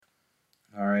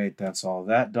right, that's all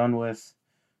that done with.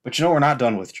 But you know, we're not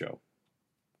done with, Joe.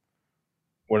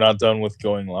 We're not done with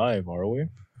going live, are we?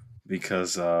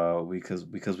 Because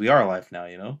we are live now,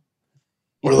 you know.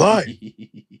 We're live.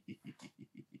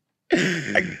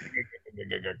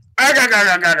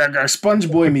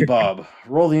 Sponge Boy Me Bob.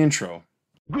 Roll the intro.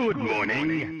 Good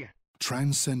morning.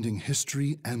 Transcending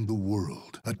history and the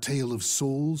world. A tale of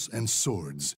souls and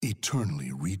swords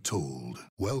eternally retold.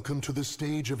 Welcome to the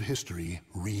stage of history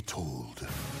retold.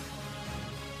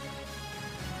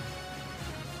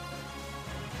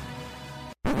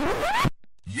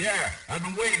 Yeah, I've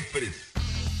been waiting for this.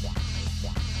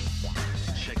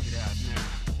 Check it out now.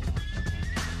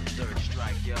 Third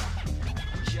strike, yo.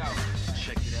 Yo,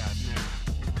 check it out now.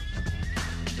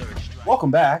 Third strike. Welcome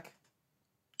back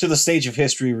to the stage of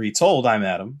history retold. I'm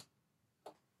Adam.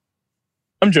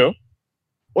 I'm Joe.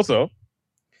 What's up?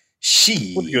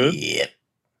 Shit. What's good?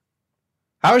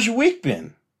 How's your week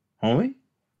been, homie?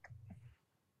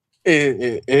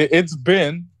 It's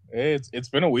been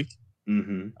a week.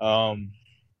 Mm-hmm.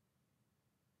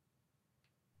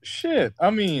 Shit.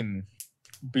 I mean,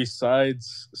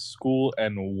 besides school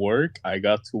and work, I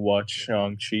got to watch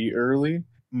Shang-Chi early,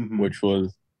 which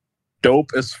was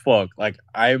dope as fuck. Like,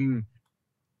 I'm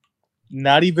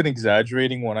not even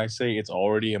exaggerating when I say it's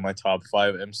already in my top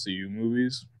 5 MCU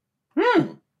movies.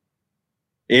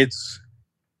 It's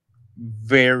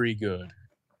very good.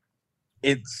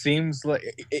 It seems like...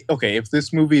 okay, if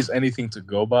this movie is anything to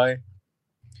go by,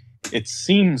 it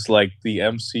seems like the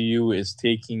MCU is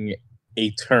taking a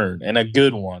turn, and a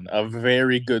good one, a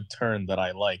very good turn that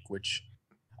I like, which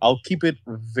I'll keep it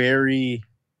very...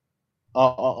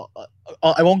 I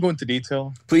won't go into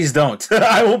detail. Please don't.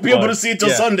 I won't be able to see it till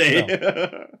Sunday.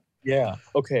 No. Yeah,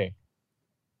 okay.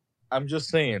 I'm just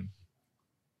saying,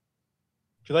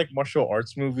 if you like martial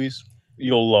arts movies,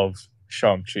 you'll love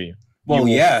Shang-Chi. Well,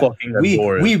 yeah,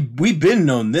 we've been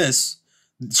known this.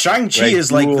 Shang-Chi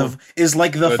is like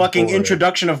the fucking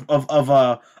introduction of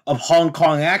Hong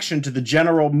Kong action to the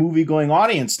general movie going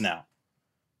audience now.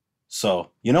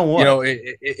 So you know what? You know,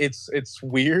 it's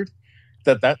weird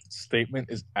that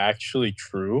statement is actually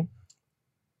true.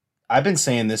 I've been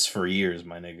saying this for years,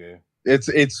 my nigga.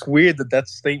 It's weird that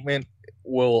statement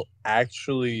will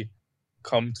actually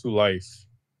come to life.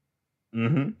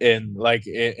 In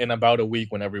about a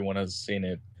week when everyone has seen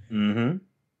it.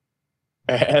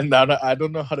 And I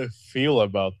don't know how to feel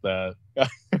about that.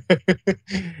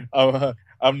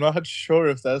 I'm not sure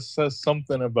if that says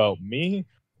something about me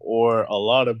or a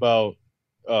lot about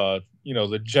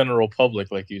the general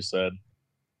public, like you said.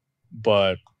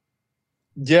 But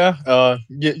yeah,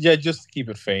 just to keep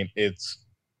it faint, it's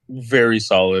very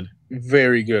solid,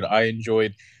 very good. I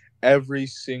enjoyed every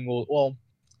single, well,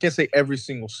 can't say every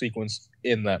single sequence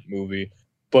in that movie,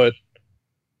 but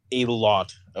a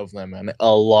lot of them, man.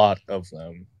 A lot of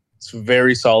them. It's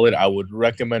very solid. I would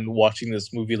recommend watching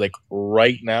this movie like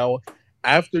right now.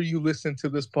 After you listen to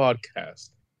this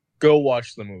podcast, go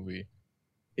watch the movie.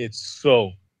 It's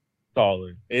so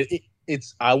solid.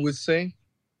 It's I would say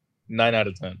 9 out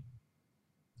of 10.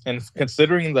 And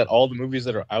considering that all the movies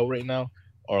that are out right now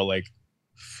are like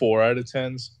 4 out of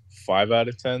 10s, 5 out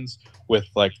of 10s, with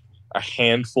like a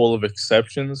handful of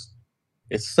exceptions,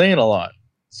 it's saying a lot.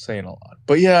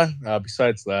 But yeah,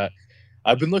 besides that,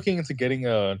 I've been looking into getting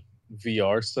a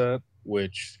VR set,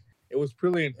 which it was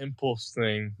really an impulse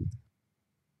thing.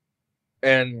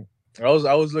 And I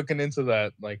was looking into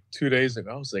that like 2 days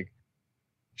ago. I was like,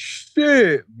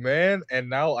 shit, man. And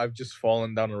now I've just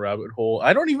fallen down a rabbit hole.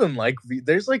 I don't even like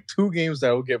there's like 2 games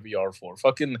that I would get VR for.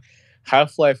 Fucking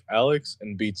Half-Life Alyx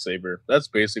and Beat Saber. That's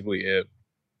basically it.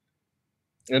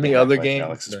 Any other game?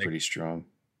 Alyx is pretty strong.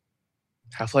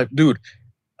 Half-Life, dude.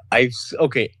 I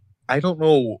don't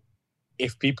know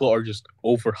if people are just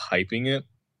overhyping it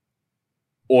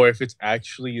or if it's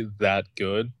actually that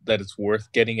good that it's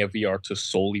worth getting a VR to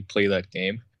solely play that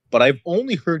game. But I've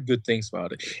only heard good things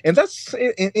about it. And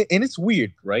it's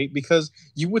weird, right? Because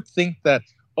you would think that,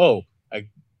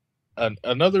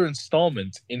 another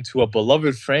installment into a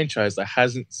beloved franchise that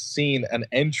hasn't seen an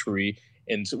entry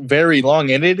in very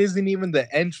long, and it isn't even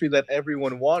the entry that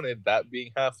everyone wanted, that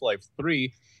being Half-Life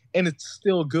 3, and it's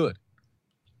still good.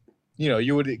 You know,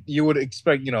 you would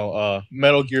expect,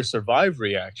 Metal Gear Survive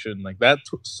reaction, like that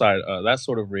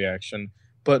sort of reaction,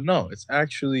 but no, it's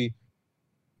actually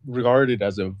regarded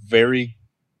as a very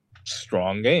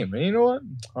strong game. And you know what?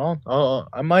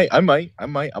 I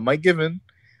might give in,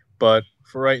 but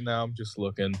for right now, I'm just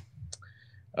looking.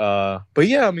 But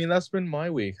yeah, I mean, that's been my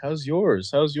week. How's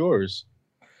yours?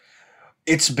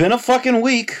 It's been a fucking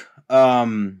week.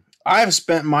 I've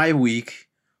spent my week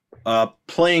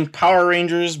playing Power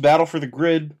Rangers Battle for the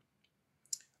Grid.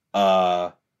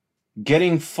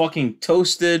 getting fucking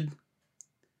toasted,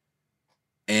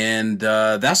 and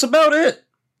that's about it.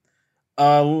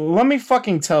 Let me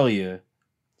fucking tell you,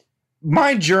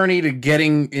 my journey to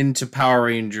getting into Power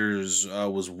Rangers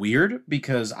was weird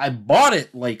because I bought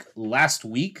it like last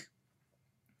week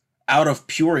out of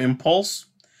pure impulse,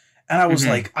 and I was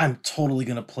like, I'm totally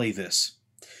gonna play this.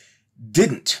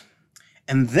 Didn't.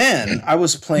 And then I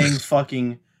was playing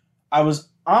I was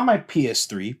on my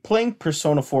PS3 playing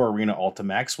Persona 4 Arena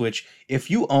Ultimax, which if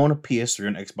you own a PS3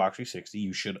 and Xbox 360,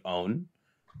 you should own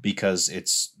because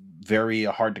it's very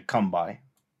hard to come by.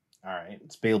 All right,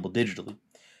 it's available digitally.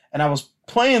 And I was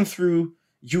playing through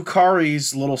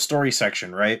Yukari's little story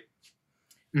section, right?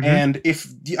 Mm-hmm. And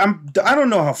I don't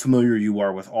know how familiar you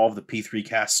are with all of the P3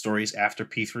 cast stories after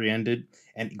P3 ended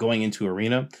and going into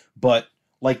Arena, but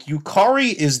like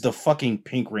Yukari is the fucking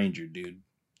Pink Ranger, dude.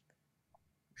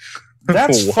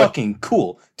 That's fucking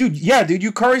cool. Dude, yeah, dude,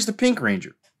 Yukari's the Pink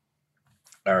Ranger.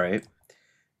 All right.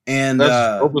 And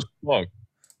that's dope as fuck.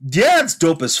 Yeah, it's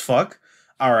dope as fuck.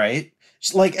 All right.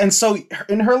 Like, and so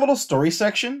in her little story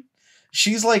section,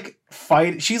 she's like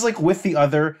she's like with the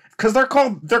other, because they're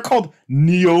called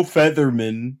Neo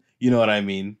Feathermen, you know what I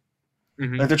mean?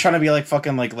 Mm-hmm. Like they're trying to be like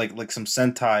fucking like some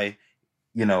Sentai,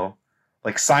 you know,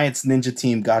 like Science Ninja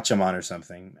Team Gatchaman or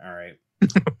something. All right.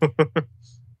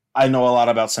 I know a lot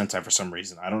about Sentai for some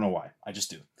reason. I don't know why. I just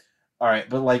do. All right,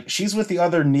 but like she's with the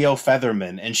other Neo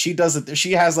Featherman, and she does it.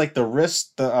 She has like the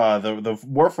wrist, the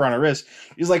warfer on her wrist.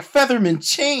 She's like, Featherman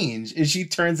change, and she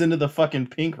turns into the fucking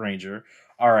Pink Ranger.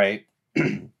 All right,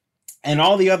 and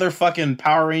all the other fucking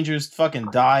Power Rangers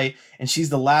fucking die, and she's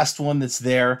the last one that's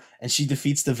there, and she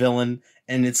defeats the villain.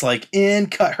 And it's like in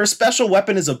cut. Her special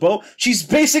weapon is a bow. She's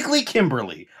basically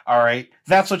Kimberly. All right,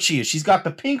 that's what she is. She's got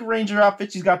the Pink Ranger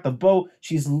outfit. She's got the bow.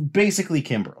 She's basically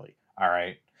Kimberly. All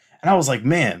right, and I was like,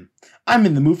 man, I'm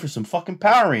in the mood for some fucking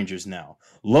Power Rangers now.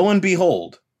 Lo and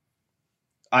behold,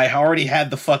 I already had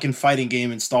the fucking fighting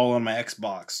game installed on my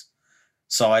Xbox.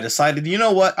 So I decided, you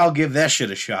know what? I'll give that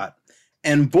shit a shot.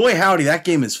 And boy howdy, that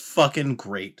game is fucking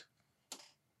great.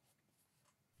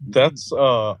 That's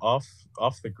off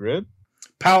the grid?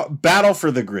 Battle for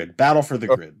the Grid. Battle for the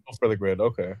Grid. For the Grid,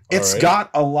 okay. It's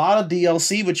got a lot of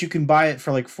DLC, but you can buy it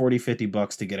for like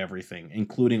 $40-$50 to get everything,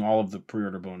 including all of the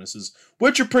pre-order bonuses,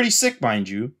 which are pretty sick, mind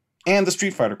you. And the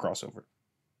Street Fighter crossover.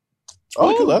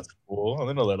 Oh, cool. That's cool. I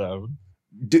didn't know that happened.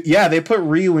 Yeah, they put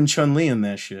Ryu and Chun-Li in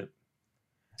that shit.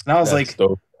 And I was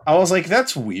like,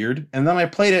 that's weird. And then I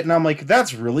played it, and I'm like,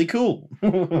 that's really cool.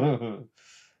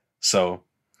 So,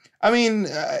 I mean,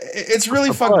 it's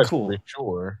really fucking cool.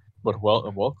 Sure, but a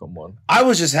welcome one. I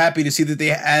was just happy to see that they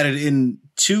added in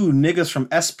 2 niggas from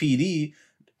SPD.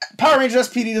 Power Rangers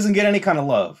SPD doesn't get any kind of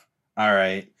love. All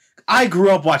right. I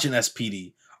grew up watching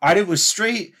SPD. All right, it was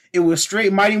straight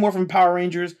Mighty Morphin Power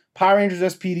Rangers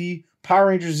SPD, Power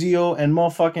Rangers Zeo, and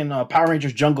motherfucking Power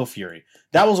Rangers Jungle Fury.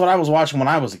 That was what I was watching when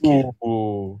I was a kid.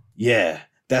 Ooh. Yeah,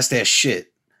 that's that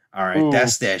shit. All right,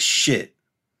 that's that shit.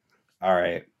 All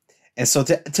right. And so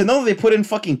to know that they put in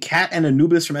fucking Cat and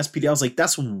Anubis from SPD, I was like,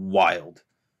 that's wild.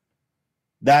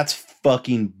 That's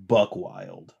fucking buck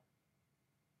wild.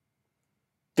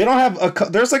 They don't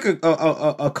have there's like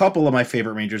a couple of my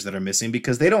favorite Rangers that are missing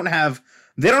because they don't have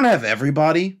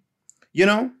everybody, you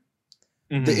know?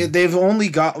 Mm-hmm. They've only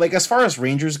got, like, as far as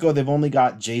Rangers go, they've only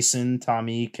got Jason,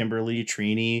 Tommy, Kimberly,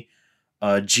 Trini,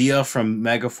 Gia from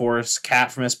Megaforce,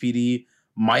 Kat from SPD,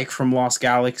 Mike from Lost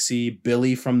Galaxy,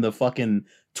 Billy from the fucking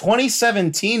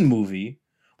 2017 movie,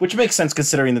 which makes sense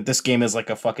considering that this game is like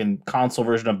a fucking console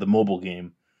version of the mobile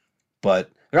game.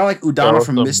 But they got like Udana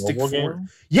from Mystic 4.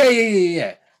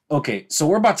 Yeah. Okay, so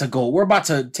we're about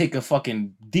to take a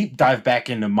fucking deep dive back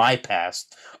into my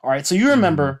past. All right, so you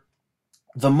remember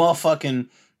the motherfucking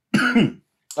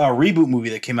reboot movie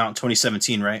that came out in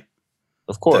 2017, right?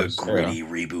 Of course. The gritty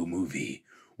reboot movie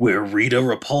where Rita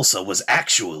Repulsa was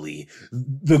actually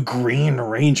the Green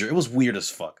Ranger. It was weird as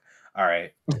fuck. All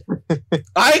right.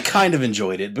 I kind of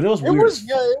enjoyed it, but it was weird.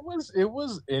 It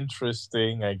was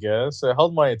interesting, I guess. It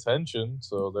held my attention,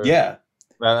 so there. Yeah.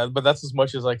 But that's as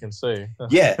much as I can say.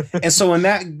 Yeah, and so when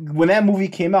that movie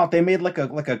came out, they made like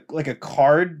a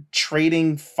card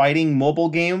trading fighting mobile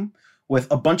game with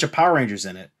a bunch of Power Rangers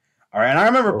in it. All right, and I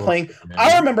remember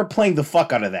playing the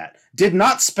fuck out of that. Did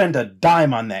not spend a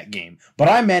dime on that game, but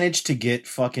I managed to get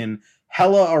fucking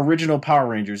hella original Power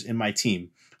Rangers in my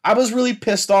team. I was really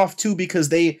pissed off too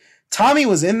because Tommy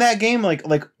was in that game, like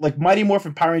Mighty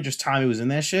Morphin Power Rangers. Tommy was in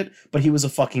that shit, but he was a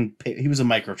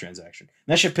microtransaction. And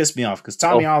that shit pissed me off because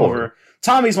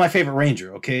Tommy's my favorite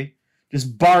Ranger. Okay,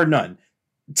 just bar none.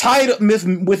 Tied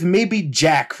with maybe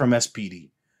Jack from SPD.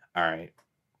 All right,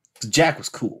 Jack was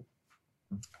cool,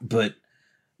 but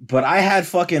I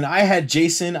had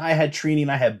Jason, I had Trini,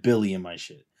 and I had Billy in my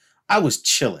shit. I was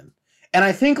chilling, and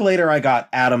I think later I got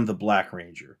Adam the Black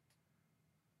Ranger,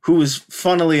 who was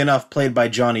funnily enough played by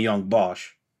Johnny Young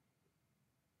Bosch.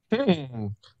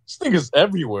 This nigga's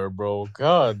everywhere, bro.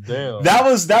 God damn. That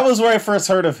was where I first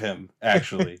heard of him,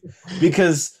 actually,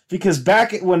 because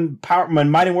back when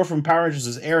Mighty Morphin Power Rangers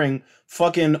was airing,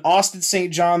 fucking Austin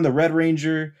St. John, the Red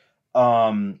Ranger,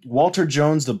 Walter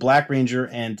Jones, the Black Ranger,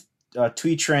 and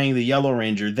Tui Trang, the Yellow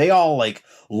Ranger, they all like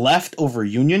left over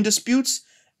union disputes,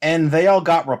 and they all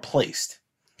got replaced.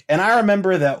 And I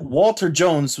remember that Walter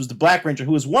Jones, who's the Black Ranger,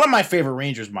 who was one of my favorite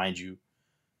Rangers, mind you,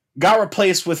 got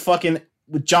replaced with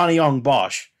Johnny Young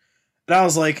Bosch. And I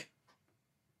was like,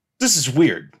 this is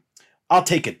weird. I'll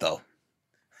take it though.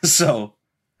 So,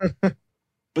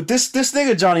 but this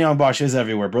nigga Johnny Young Bosch is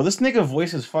everywhere, bro. This nigga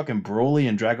voices fucking Broly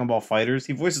in Dragon Ball FighterZ.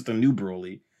 He voices the new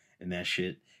Broly in that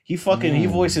shit. He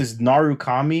voices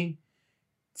Narukami.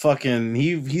 Fucking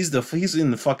he's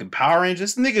in the fucking Power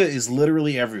Rangers. This nigga is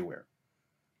literally everywhere.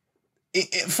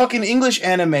 Fucking English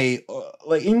anime,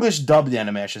 like English dubbed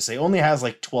anime, I should say, only has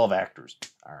like 12 actors.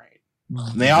 All right,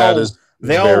 they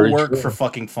all work for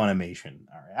fucking Funimation.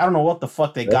 All right, I don't know what the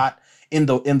fuck they got in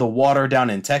the water down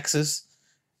in Texas.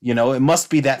 You know, it must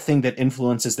be that thing that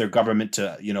influences their government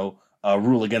to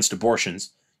rule against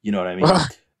abortions. You know what I mean?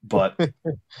 But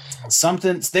there's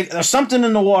something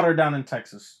in the water down in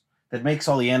Texas that makes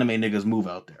all the anime niggas move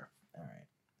out there. All right,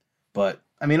 but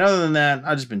I mean, other than that,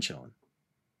 I've just been chilling.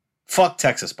 Fuck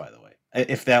Texas, by the way,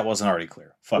 if that wasn't already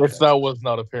clear. Fuck Texas. That was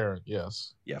not apparent,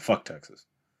 yes. Yeah, fuck Texas.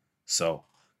 So,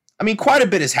 I mean, quite a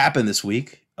bit has happened this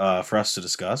week for us to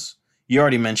discuss. You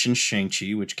already mentioned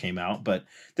Shang-Chi, which came out, but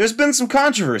there's been some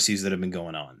controversies that have been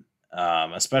going on,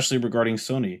 especially regarding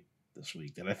Sony this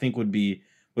week, that I think would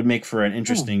make for an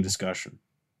interesting discussion.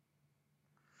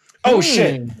 Oh,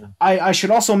 shit. I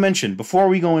should also mention, before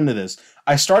we go into this,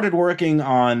 I started working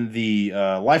on the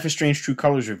Life is Strange True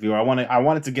Colors review. I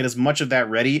wanted to get as much of that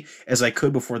ready as I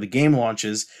could before the game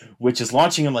launches, which is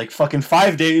launching in like fucking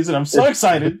 5 days, and I'm so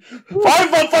excited. 5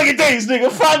 motherfucking days,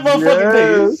 nigga! 5 motherfucking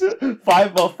days!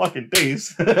 5 motherfucking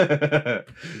days.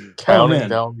 Counting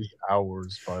down the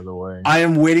hours, by the way. I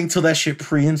am waiting till that shit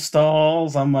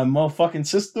pre-installs on my motherfucking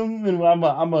system, and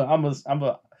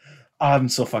I'm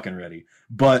so fucking ready.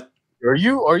 But are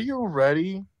you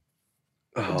ready?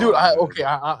 Oh, dude,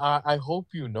 I hope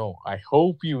you know. I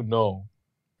hope you know.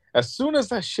 As soon as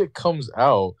that shit comes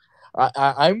out,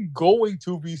 I'm going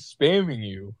to be spamming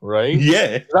you, right?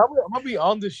 Yeah. I'm gonna be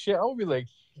on this shit. I'm gonna be like,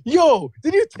 yo,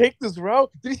 did you take this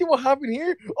route? Did you see what happened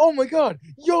here? Oh my god,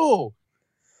 yo.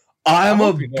 I'm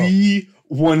a be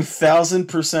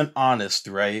 1000% honest,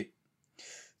 right?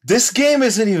 This game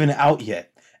isn't even out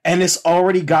yet, and it's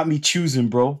already got me choosing,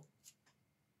 bro.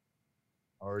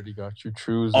 Already got you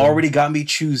choosing. Already got me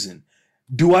choosing.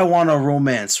 Do I want to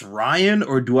romance Ryan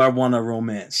or do I want to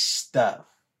romance Steph?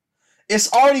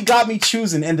 It's already got me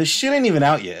choosing, and the shit ain't even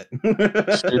out yet.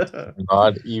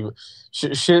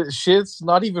 Shit's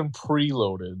not even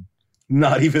preloaded.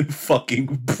 Not even fucking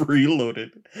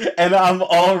preloaded. And I'm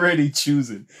already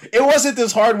choosing. It wasn't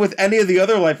this hard with any of the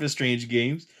other Life is Strange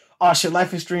games. Oh shit,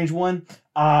 Life is Strange 1?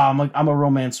 I'm a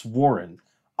romance Warren.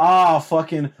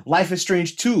 Fucking Life is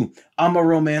Strange 2. I'm a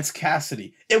romance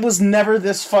Cassidy. It was never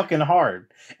this fucking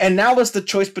hard. And now it's the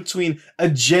choice between a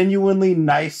genuinely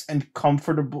nice and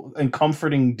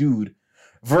comforting dude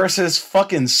versus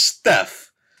fucking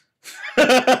Steph.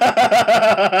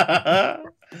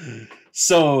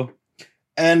 So,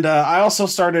 and I also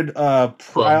started.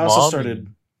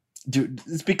 Dude,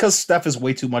 it's because Steph is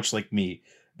way too much like me.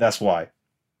 That's why.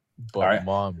 But right.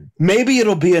 Mom, maybe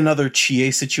it'll be another Chie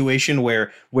situation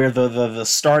where the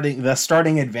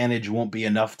starting advantage won't be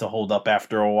enough to hold up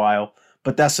after a while,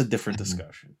 but that's a different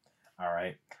discussion. All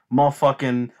right,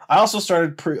 motherfucking. I also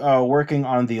started working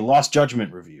on the Lost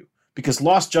Judgment review because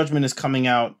Lost Judgment is coming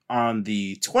out on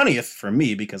the 20th for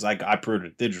me because I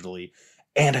pre-ordered it digitally,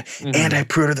 and I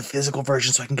pre-ordered the physical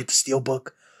version so I can get the steelbook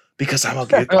because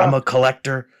I'm a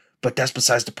collector. But that's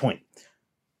besides the point.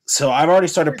 So I've already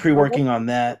started pre-working on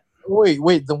that.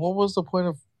 Wait. Then what was the point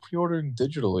of pre-ordering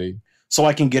digitally? So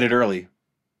I can get it early.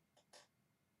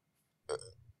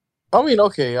 I mean,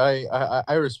 okay,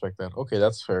 I respect that. Okay,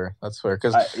 that's fair.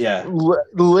 Because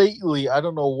lately, I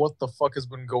don't know what the fuck has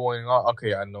been going on.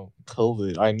 Okay, I know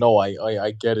COVID. I know,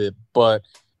 I get it. But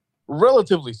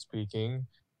relatively speaking,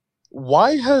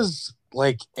 why has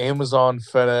like Amazon,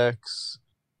 FedEx,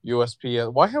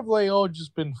 USPS, why have they all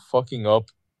just been fucking up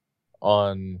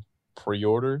on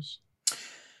pre-orders?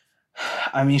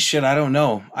 I mean, shit, I don't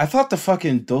know. I thought the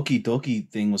fucking Doki Doki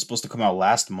thing was supposed to come out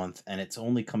last month, and it's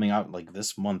only coming out like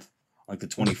this month, like the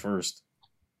 21st.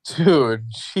 Dude,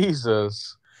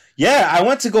 Jesus. Yeah, I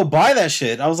went to go buy that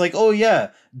shit. I was like, oh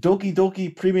yeah, Doki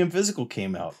Doki Premium Physical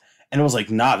came out. And it was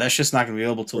like, nah, that shit's not going to be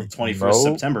available till the 21st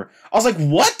September. I was like,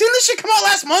 what? Didn't this shit come out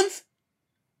last month?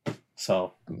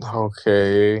 So.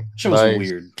 Okay. Shit was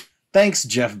weird. Thanks,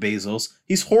 Jeff Bezos.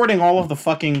 He's hoarding all of the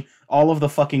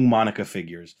fucking Monica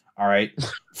figures. All right?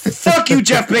 Fuck you,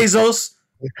 Jeff Bezos!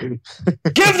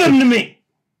 Give them to me!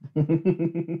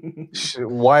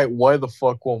 Why the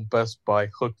fuck won't Best Buy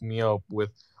hook me up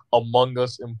with Among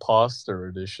Us Imposter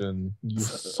Edition? You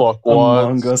fuckwads.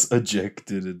 Among Us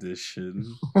Ejected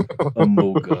Edition.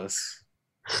 Among Us.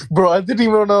 Bro, I didn't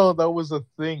even know that was a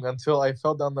thing until I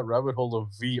fell down the rabbit hole of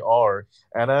VR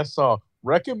and I saw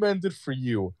recommended for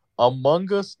you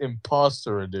Among Us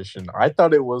Imposter Edition. I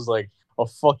thought it was like a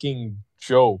fucking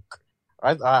joke.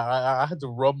 I had to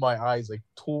rub my eyes like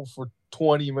for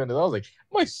 20 minutes. I was like,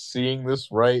 am I seeing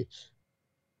this right?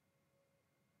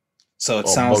 So it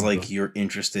sounds like you're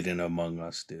interested in Among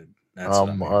Us, dude. That's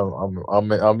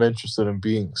I'm interested in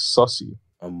being sussy.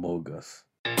 Among Us.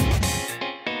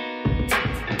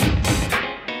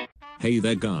 Hey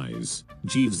there guys,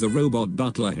 Jeeves the Robot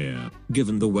Butler here.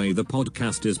 Given the way the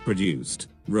podcast is produced,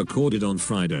 recorded on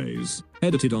Fridays,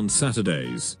 edited on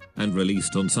Saturdays, and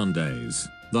released on Sundays,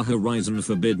 the Horizon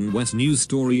Forbidden West news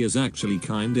story is actually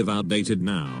kind of outdated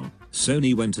now.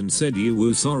 Sony went and said you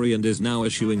were sorry and is now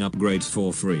issuing upgrades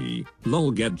for free. Lol,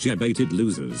 get jebated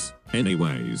losers.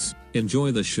 Anyways,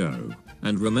 enjoy the show.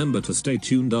 And remember to stay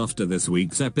tuned after this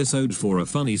week's episode for a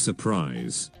funny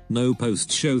surprise. No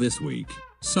post show this week.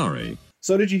 Sorry.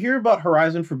 So did you hear about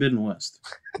Horizon Forbidden West?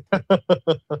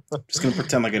 Just gonna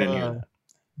pretend like I didn't hear that.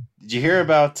 Did you hear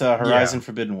about Horizon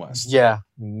Forbidden West? Yeah,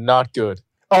 not good.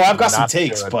 Oh, I've got some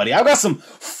takes, buddy. I've got some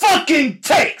fucking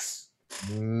takes!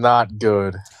 Not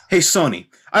good. Hey, Sony,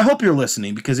 I hope you're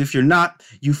listening, because if you're not,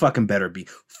 you fucking better be.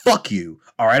 Fuck you.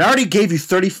 Alright, I already gave you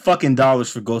 $30 fucking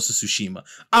for Ghost of Tsushima.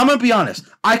 I'm gonna be honest.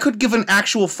 I could give an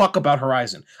actual fuck about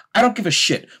Horizon. I don't give a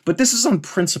shit. But this is on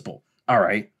principle.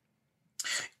 Alright?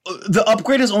 The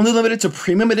upgrade is only limited to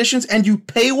premium editions, and you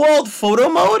paywalled photo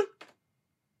mode?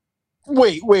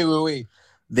 Wait.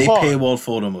 They paywalled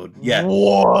photo mode. Yeah.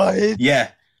 What?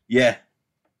 Yeah.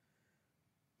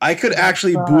 I could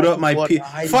actually boot up my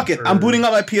Fuck it. I'm booting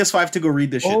up my PS5 to go read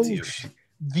this shit to you.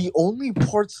 The only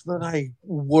parts that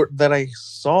I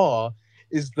saw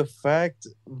is the fact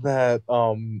that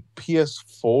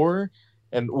PS4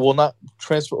 and will not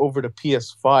transfer over to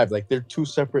PS5. Like, they're two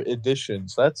separate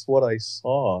editions. That's what I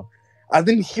saw. I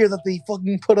didn't hear that they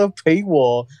fucking put a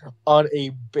paywall on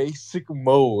a basic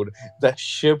mode that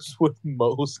ships with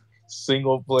most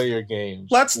single-player games.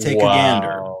 Let's take a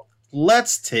gander. Wow.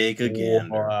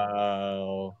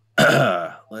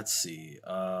 Let's see.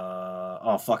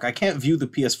 Oh, fuck. I can't view the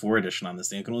PS4 edition on this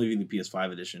thing. I can only view the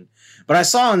PS5 edition. But I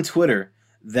saw on Twitter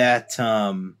that...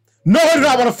 no, I do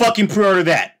not want to fucking pre-order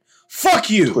that. Fuck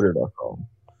you! Twitter.com.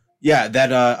 Yeah,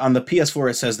 that on the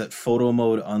PS4 it says that photo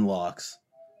mode unlocks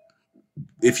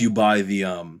if you buy the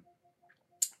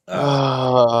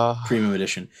premium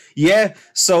edition. Yeah,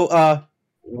 so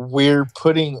we're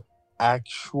putting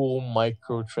actual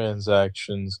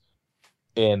microtransactions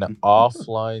in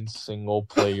offline single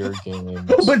player games.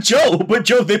 But Joe,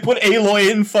 they put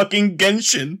Aloy in fucking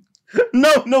Genshin.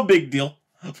 No big deal.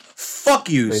 Fuck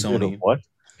you, Sony. What?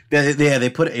 They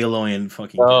put Aloy in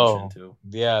fucking Genshin too.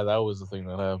 Yeah, that was the thing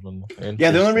that happened.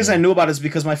 Yeah, the only reason I knew about it is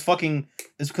because my fucking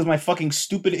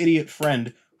stupid idiot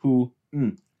friend who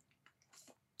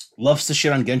loves to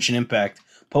shit on Genshin Impact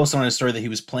posted on his story that he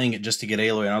was playing it just to get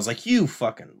Aloy, and I was like, you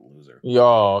fucking loser.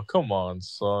 Yo, come on,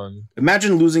 son.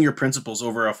 Imagine losing your principles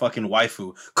over a fucking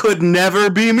waifu. Could never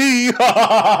be me.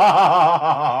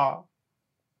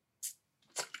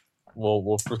 Well,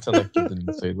 we'll pretend like you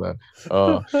didn't say that.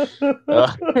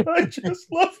 I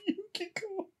just love you,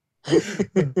 Kiko.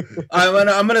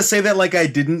 I'm gonna say that like I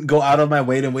didn't go out of my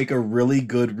way to make a really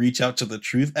good reach out to the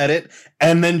truth edit,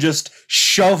 and then just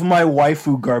shove my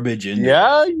waifu garbage in.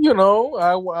 Yeah, you know,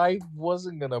 I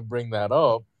wasn't gonna bring that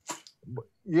up.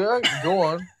 Yeah, go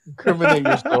on. Incriminate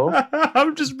yourself.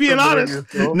 I'm just being honest.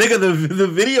 Nigga, the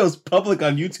video's public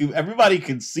on YouTube. Everybody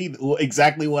can see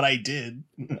exactly what I did.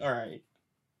 All right.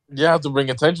 You have to bring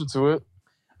attention to it.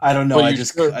 I don't know. I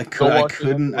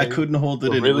couldn't hold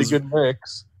it in. Really good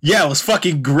mix. Yeah, it was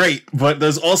fucking great, but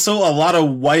there's also a lot of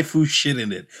waifu shit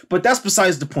in it. But that's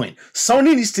besides the point.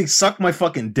 Sony needs to suck my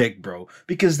fucking dick, bro,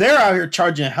 because they're out here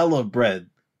charging hella bread.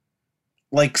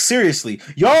 Like, seriously,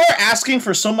 y'all are asking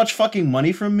for so much fucking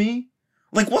money from me?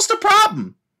 Like, what's the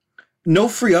problem? No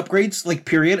free upgrades, like,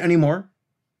 period, anymore?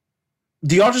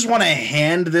 Do y'all just want to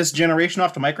hand this generation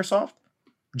off to Microsoft?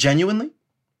 Genuinely?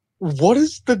 What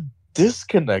is the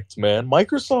disconnect, man?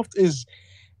 Microsoft is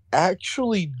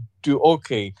actually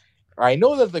okay. I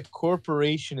know that the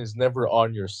corporation is never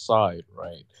on your side,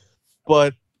 right?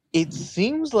 But it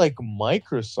seems like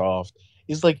Microsoft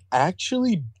is like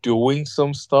actually doing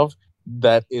some stuff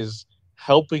that is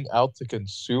helping out the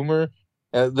consumer,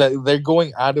 and that they're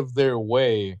going out of their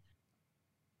way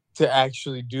to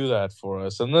actually do that for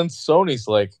us. And then Sony's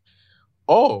like,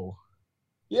 "Oh,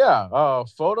 yeah,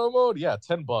 photo mode, yeah,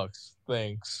 $10,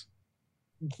 thanks."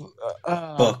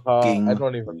 I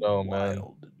don't even know, man.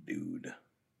 Dude.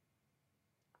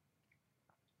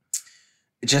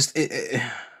 It's just I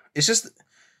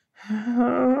don't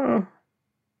know.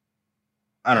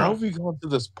 How have we gone to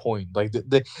this point? Like, did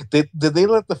they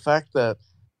let the fact that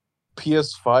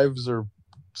PS5s are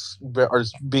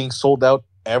being sold out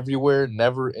everywhere,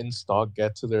 never in stock,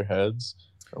 get to their heads?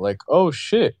 They're like, oh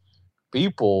shit,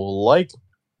 people like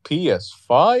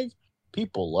PS5,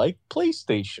 people like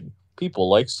PlayStation, people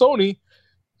like Sony.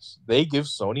 They give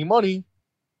Sony money.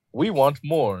 We want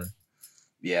more.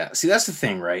 Yeah, see, that's the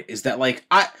thing, right? Is that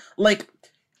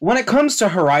when it comes to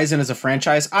Horizon as a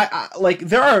franchise, I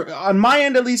there are, on my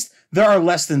end at least, there are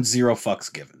less than 0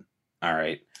 fucks given. All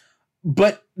right,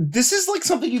 but this is like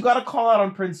something you got to call out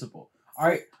on principle. All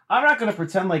right, I'm not gonna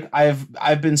pretend like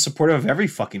I've been supportive of every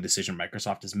fucking decision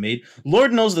Microsoft has made.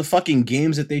 Lord knows the fucking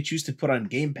games that they choose to put on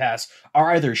Game Pass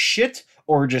are either shit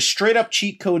or just straight up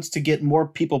cheat codes to get more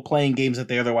people playing games that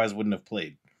they otherwise wouldn't have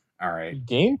played. All right.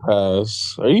 Game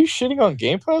Pass? Are you shitting on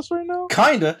Game Pass right now?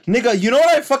 Kinda. Nigga, you know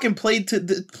what I fucking played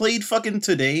fucking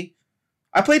today?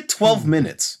 I played 12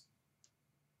 minutes.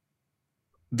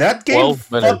 That game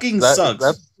fucking sucks.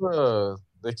 That's the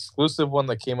exclusive one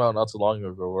that came out not too long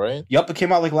ago, right? Yup, it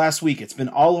came out like last week. It's been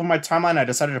all over my timeline. I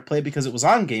decided to play it because it was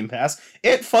on Game Pass.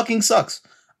 It fucking sucks.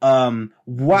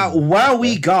 Wow,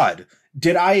 we God.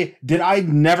 Did I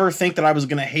never think that I was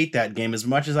gonna hate that game as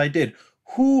much as I did?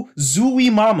 Zooey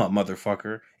Mama,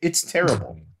 motherfucker. It's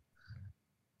terrible.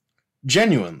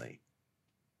 Genuinely.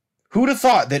 Who'd have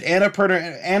thought that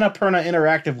Annapurna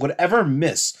Interactive would ever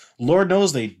miss? Lord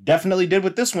knows they definitely did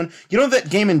with this one. You know that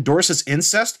game endorses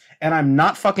incest? And I'm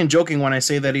not fucking joking when I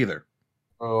say that either.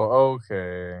 Oh,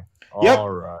 okay. Yep. All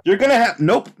right. You're gonna have...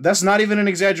 Nope, that's not even an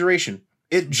exaggeration.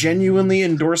 It genuinely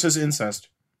endorses incest.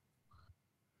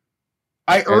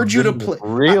 I urge you to play...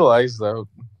 Realize that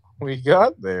we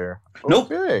got there.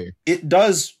 Nope. Okay. It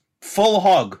does full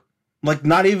hog. Like,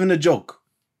 not even a joke.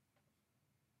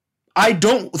 I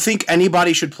don't think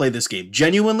anybody should play this game.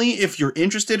 Genuinely, if you're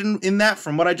interested in that,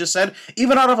 from what I just said,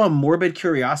 even out of a morbid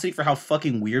curiosity for how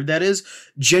fucking weird that is,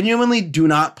 genuinely do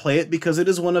not play it because it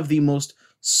is one of the most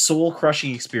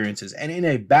soul-crushing experiences, and in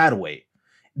a bad way.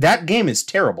 That game is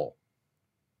terrible.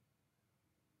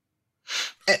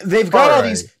 They've got all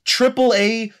these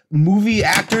AAA movie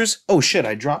actors. Oh shit,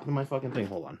 I dropped my fucking thing.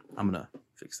 Hold on. I'm gonna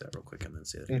fix that real quick and then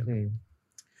say that again. Mm-hmm.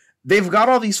 They've got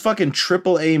all these fucking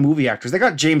AAA movie actors. They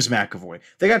got James McAvoy.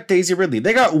 They got Daisy Ridley.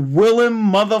 They got Willem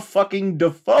motherfucking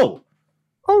Dafoe.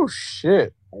 Oh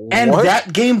shit. And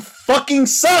that game fucking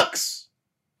sucks.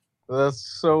 That's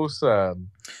so sad.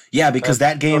 Yeah, because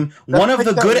that game, one of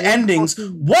the good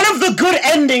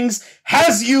endings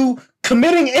has you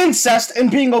committing incest and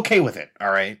being okay with it.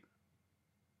 All right.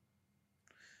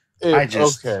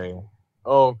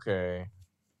 Okay.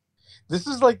 This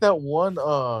is like that one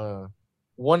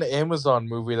Amazon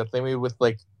movie that they made with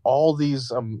like all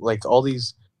these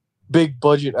big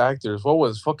budget actors. What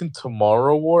was fucking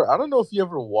Tomorrow War? I don't know if you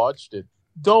ever watched it.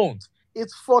 Don't.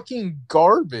 It's fucking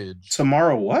garbage.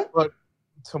 Tomorrow what? But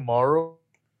Tomorrow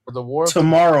the War.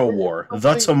 Tomorrow War.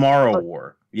 The Tomorrow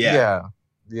War. Yeah.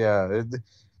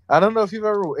 I don't know if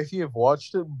you've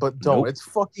watched it, but don't. Nope. It's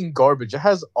fucking garbage. It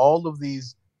has all of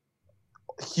these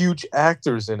huge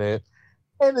actors in it,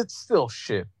 and it's still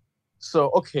shit.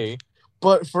 So, okay.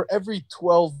 But for every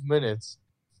 12 minutes,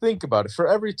 think about it. For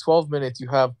every 12 minutes, you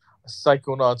have a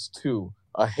Psychonauts 2,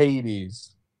 a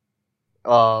Hades,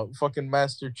 fucking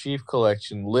Master Chief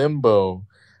Collection, Limbo.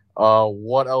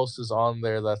 What else is on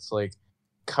there that's like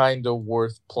kind of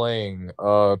worth playing?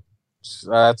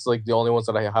 That's like the only ones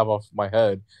that I have off my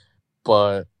head.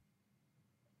 But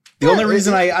the only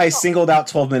reason I singled out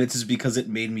 12 minutes is because it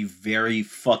made me very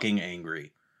fucking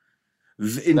angry.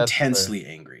 Intensely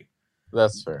angry.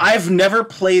 That's fair. I've never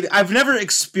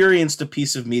experienced a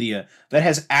piece of media that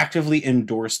has actively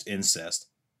endorsed incest.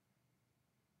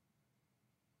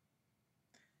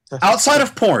 Outside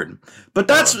of porn. But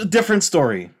that's a different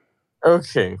story.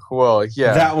 Okay, well,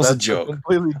 yeah. That was a joke. A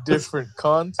completely different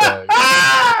context.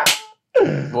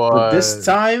 But this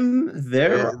time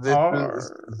there are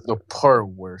the part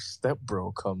where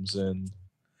Stepbro comes in.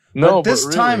 No, but this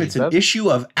time it's an issue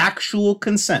of actual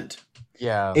consent.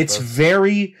 Yeah, it's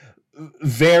very,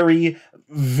 very,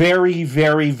 very,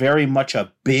 very, very much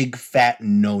a big fat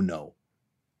no-no.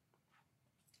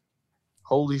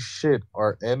 Holy shit!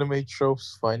 Are anime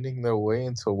tropes finding their way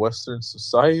into Western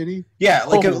society? Yeah,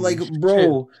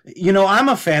 bro. You know, I'm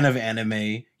a fan of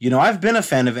anime. You know, I've been a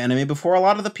fan of anime before. A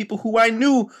lot of the people who I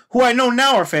know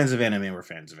now are fans of anime were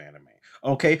fans of anime.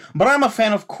 Okay, but I'm a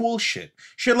fan of cool shit.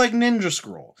 Shit like Ninja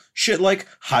Scroll. Shit like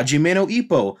Hajime no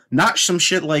Ippo. Not some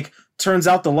shit like turns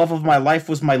out the love of my life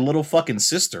was my little fucking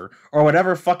sister, or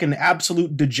whatever fucking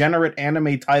absolute degenerate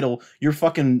anime title your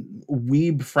fucking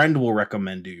weeb friend will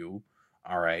recommend to you.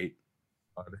 All right.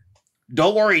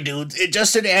 Don't worry, dude. It's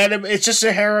just an anime. It's just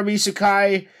a harem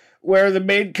isekai where the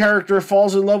main character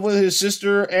falls in love with his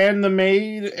sister and the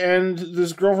maid and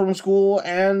this girl from school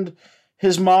and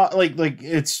his mom. Like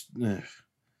it's. Ugh.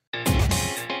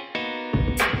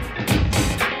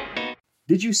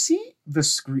 Did you see the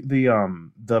screenshots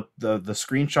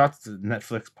that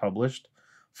Netflix published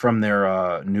from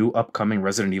their new upcoming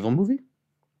Resident Evil movie?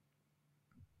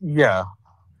 Yeah,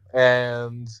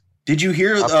 and. Did you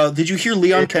hear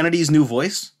Leon Kennedy's new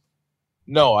voice?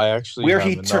 No, I actually where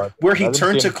he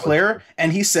turned to Claire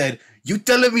and he said, "You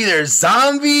telling me there's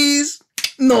zombies?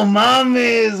 No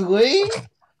mames, wait.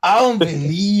 I don't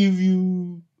believe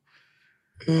you.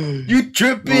 You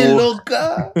tripping,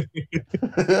 Loca?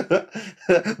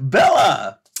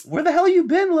 Bella, where the hell you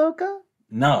been, Loca?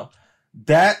 No,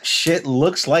 that shit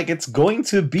looks like it's going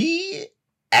to be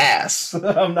ass.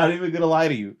 I'm not even gonna lie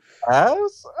to you.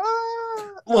 Ass?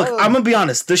 Look, I'm gonna be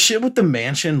honest. The shit with the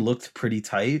mansion looked pretty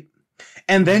tight,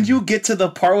 and then you get to the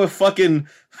part with fucking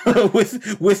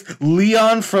with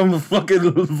Leon from fucking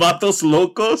Vatos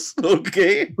Locos,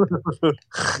 okay?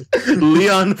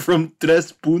 Leon from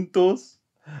Tres Puntos.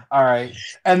 All right,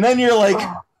 and then you're like,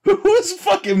 who's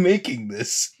fucking making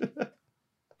this?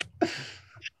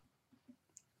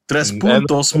 Tres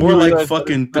Puntos, more like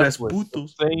fucking Tres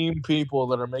Putos. Same people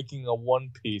that are making a One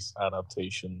Piece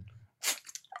adaptation.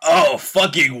 Oh,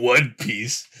 fucking One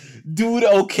Piece. Dude,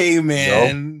 okay,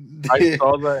 man. Nope. I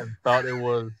saw that and thought it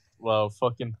was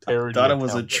fucking parody. I thought it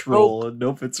was a troll.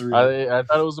 Nope, it's real. I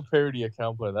thought it was a parody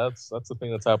account, but that's the thing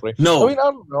that's happening. No. I mean, I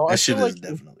don't know. That shit is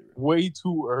definitely real. Way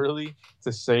too early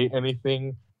to say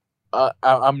anything.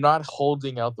 I'm not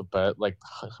holding out the bet, like,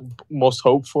 most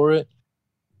hope for it.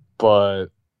 But,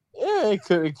 yeah, it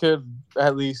could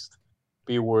at least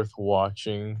be worth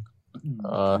watching.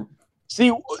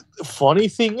 See, funny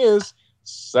thing is,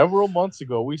 several months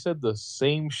ago, we said the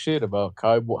same shit about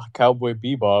Cowboy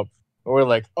Bebop. And we're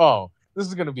like, oh, this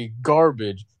is going to be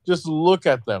garbage. Just look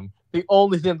at them. The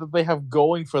only thing that they have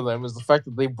going for them is the fact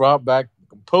that they brought back the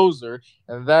composer,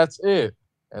 and that's it.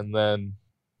 And then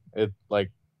it,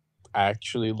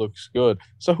 actually looks good.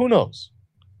 So who knows?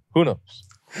 Who knows?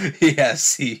 Yeah,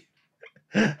 see.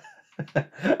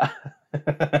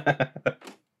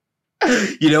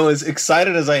 You know, as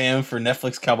excited as I am for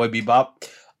Netflix Cowboy Bebop,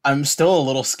 I'm still a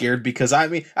little scared because I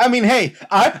mean, hey,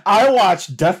 I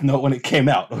watched Death Note when it came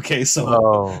out. Okay,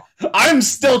 so I'm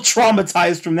still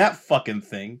traumatized from that fucking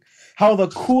thing. How the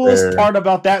coolest part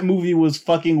about that movie was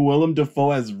fucking Willem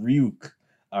Dafoe as Ryuk.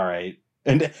 All right,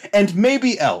 and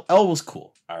maybe L was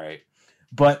cool. All right,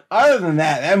 but other than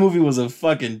that, that movie was a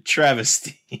fucking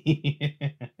travesty.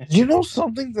 You know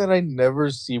something that I never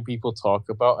see people talk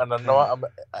about, and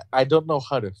I don't know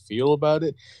how to feel about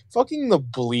it. Fucking the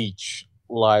Bleach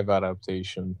live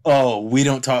adaptation. Oh, we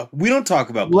don't talk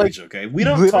about Bleach, okay? We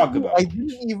don't talk about. I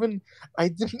didn't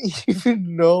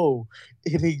even know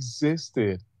it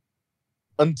existed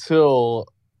until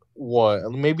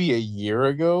what? Maybe a year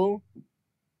ago.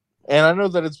 And I know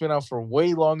that it's been out for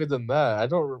way longer than that. I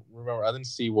don't remember. I didn't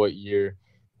see what year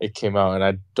it came out, and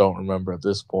I don't remember at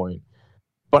this point.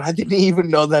 But I didn't even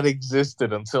know that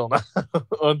existed until now.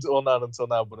 But until now,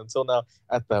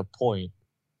 at that point.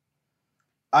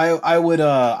 I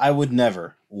would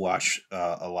never watch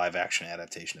a live action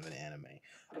adaptation of an anime.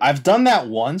 I've done that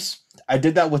once. I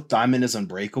did that with Diamond is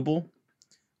Unbreakable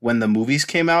when the movies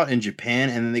came out in Japan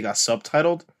and then they got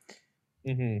subtitled.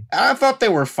 Mm-hmm. I thought they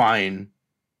were fine.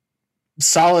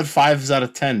 Solid 5s out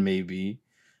of 10, maybe.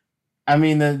 I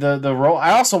mean, the role.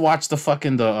 I also watched the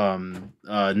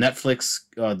Netflix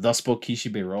Thus Spoke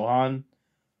Kishibe Rohan.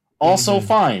 Also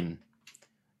fine.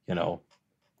 You know,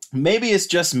 maybe it's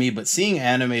just me, but seeing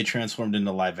anime transformed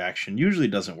into live action usually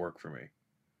doesn't work for me.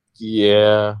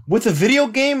 Yeah. With a video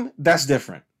game, that's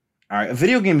different. All right, a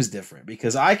video game is different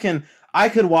because I could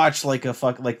watch like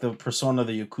the Persona,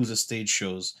 the Yakuza stage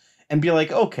shows, and be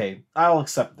like, okay, I'll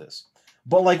accept this.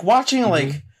 But like watching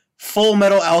like Full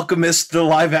Metal Alchemist, the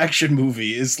live action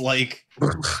movie, is like,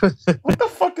 what the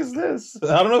fuck is this?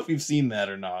 I don't know if you've seen that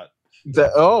or not.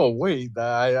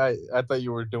 I thought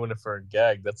you were doing it for a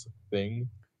gag. That's a thing.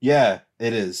 Yeah,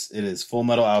 it is. It is Full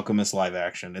Metal Alchemist live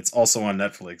action. It's also on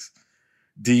Netflix.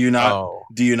 Do you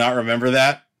not remember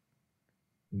that?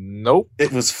 Nope.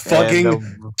 It was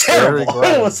fucking terrible.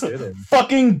 It was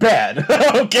fucking bad.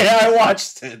 Okay, I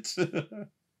watched it.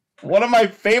 One of my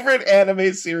favorite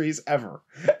anime series ever.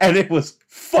 And it was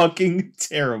fucking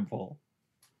terrible.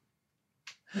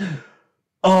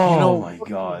 Oh my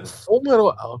god. Full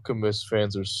Metal Alchemist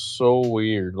fans are so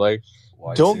weird. Like,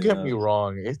 don't get me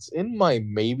wrong. It's in my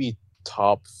maybe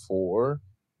top 4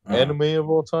 anime of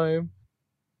all time.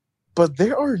 But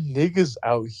there are niggas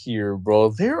out here, bro.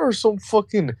 There are some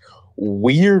fucking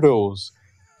weirdos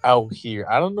out here.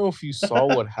 I don't know if you saw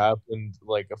what happened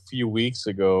like a few weeks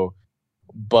ago,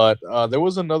 but there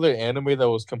was another anime that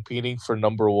was competing for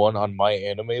 #1 on my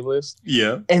anime list.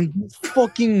 Yeah. And these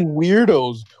fucking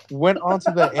weirdos went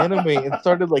onto that anime and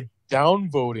started like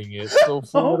downvoting it. So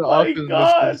Full Metal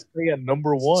Alchemist stay at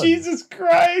 #1. Jesus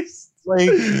Christ. Like,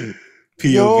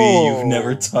 POV, you've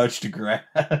never touched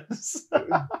grass.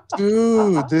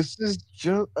 Dude, this is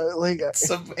just like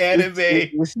some anime.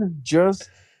 This is just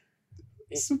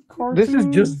some cartoons. This is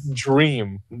just the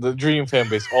Dream fan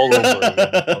base all over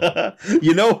again.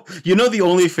 You know the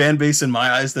only fan base in my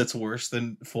eyes that's worse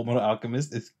than Full Metal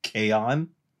Alchemist is K-On!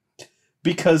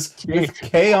 Because with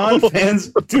K-On!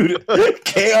 Fans, dude,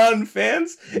 K-On!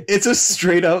 Fans, it's a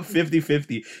straight up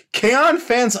 50-50. K-On!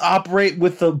 Fans operate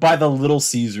by the Little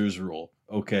Caesars rule,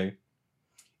 okay?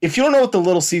 If you don't know what the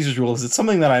Little Caesars rule is, it's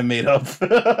something that I made up.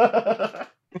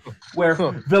 Where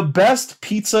the best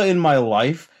pizza in my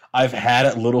life I've had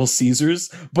at Little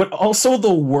Caesars, but also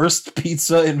the worst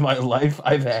pizza in my life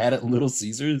I've had at Little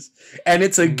Caesars. And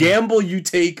it's a gamble you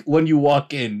take when you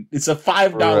walk in. It's a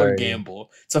 $5 gamble.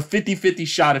 It's a 50-50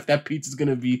 shot if that pizza's going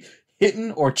to be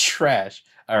hitting or trash.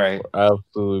 All right.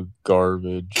 Absolute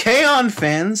garbage. K-On!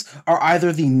 Fans are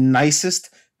either the nicest,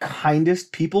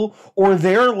 kindest people, or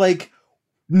they're like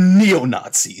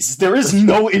neo-Nazis. There is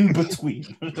no in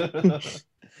between.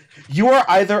 You are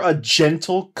either a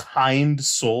gentle, kind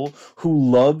soul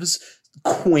who loves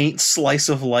quaint slice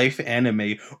of life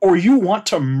anime, or you want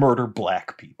to murder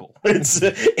black people.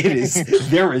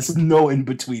 There is no in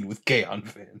between with K-On!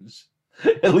 Fans.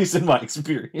 At least in my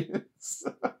experience.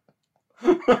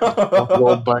 I'll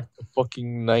go back to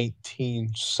fucking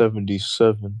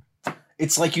 1977.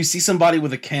 It's like you see somebody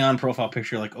with a K-On! Profile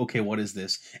picture, like, okay, what is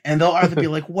this? And they'll either be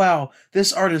like, wow,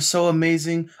 this art is so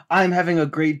amazing. I'm having a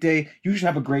great day. You should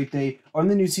have a great day. Or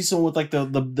then you see someone with like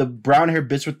the brown hair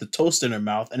bitch with the toast in her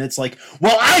mouth. And it's like,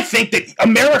 well, I think that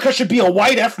America should be a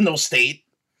white ethno state.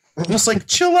 And it's like,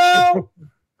 chill out.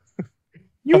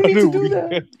 You need to do that.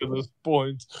 Get to this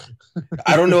point?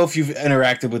 I don't know if you've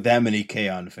interacted with that many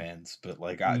K-On! Fans, but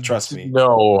like, trust me.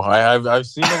 No, I've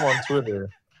seen them on Twitter.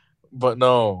 But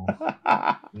no,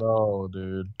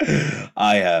 dude.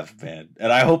 I have, man,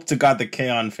 and I hope to God the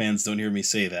K-On! Fans don't hear me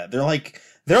say that. They're like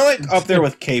up there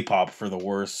with K-pop for the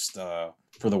worst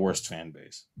fan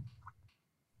base.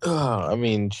 I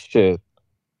mean, shit.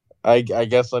 I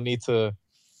guess I need to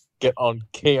get on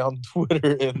K-On!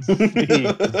 Twitter and see.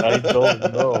 I don't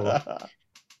know.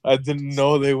 I didn't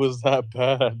know they was that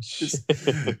bad.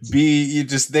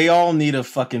 They all need a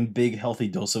fucking big healthy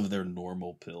dose of their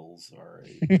normal pills. All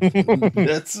right,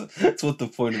 that's what the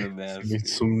point of the mask. Need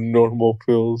some normal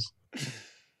pills.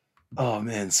 Oh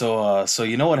man, so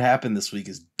you know what happened this week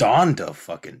is Donda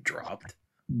fucking dropped.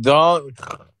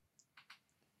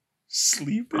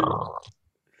 Sleeping.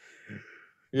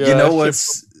 Yeah, you know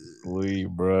what's sleep,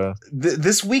 bruh.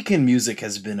 This week in music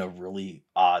has been a really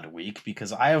odd week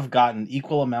because I have gotten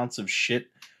equal amounts of shit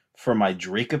for my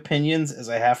Drake opinions as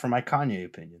I have for my Kanye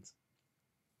opinions.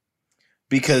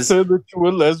 Because said that you were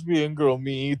a lesbian girl,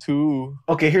 me too.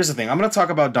 Okay, here's the thing. I'm going to talk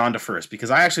about Donda first because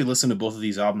I actually listened to both of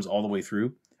these albums all the way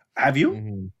through. Have you?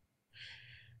 Mm-hmm.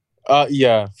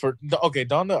 Yeah.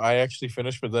 Donda I actually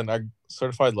finished, but then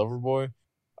Certified Lover Boy,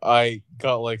 I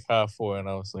got like halfway and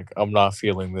I was like, I'm not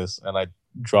feeling this, and I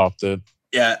dropped it.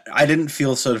 Yeah, I didn't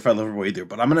feel Certified Lover Boy either,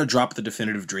 but I'm going to drop the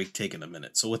definitive Drake take in a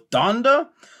minute. So with Donda,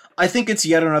 I think it's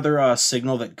yet another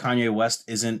signal that Kanye West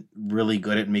isn't really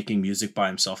good at making music by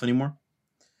himself anymore.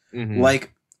 Mm-hmm.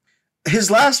 Like, his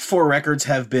last 4 records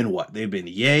have been what? They've been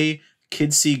Yay,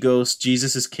 Kids See Ghosts,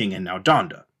 Jesus is King, and now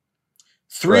Donda.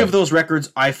 3 of those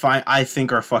records I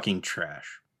think are fucking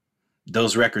trash.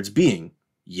 Those records being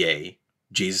Yay,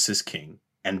 Jesus is King,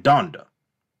 and Donda.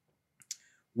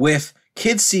 With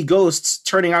Kids See Ghosts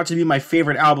turning out to be my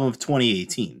favorite album of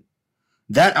 2018.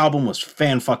 That album was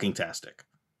fan-fucking-tastic.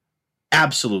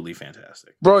 Absolutely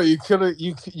fantastic. Bro, you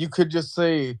could just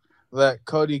say that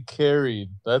Cudi carried.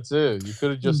 That's it. You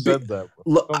could have just said that.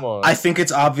 Come on. I think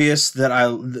it's obvious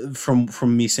that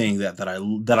from me saying that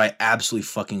I absolutely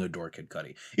fucking adore Kid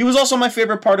Cudi. He was also my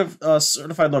favorite part of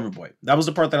Certified Lover Boy. That was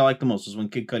the part that I liked the most, was when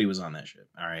Kid Cudi was on that shit.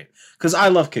 All right, because I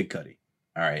love Kid Cudi.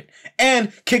 All right,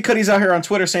 and Kid Cudi's out here on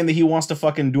Twitter saying that he wants to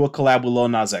fucking do a collab with Lil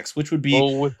Nas X, which would be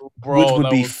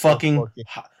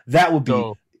that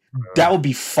would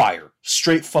be fire,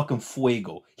 straight fucking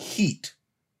fuego, heat.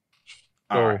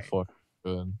 All right. Fucking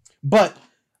good. But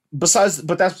that's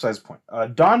besides the point.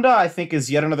 Donda, I think,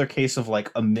 is yet another case of like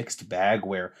a mixed bag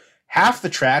where half the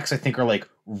tracks I think are like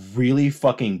really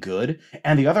fucking good,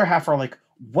 and the other half are like,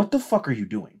 what the fuck are you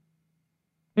doing?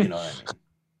 You know what I mean?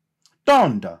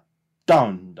 Donda.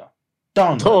 That's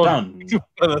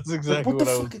exactly what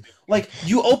I was. Like,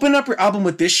 you open up your album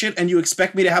with this shit and you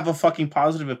expect me to have a fucking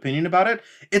positive opinion about it?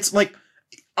 It's like,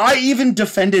 I even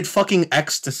defended fucking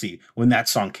Ecstasy when that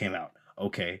song came out.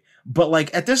 Okay, but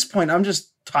like at this point, I'm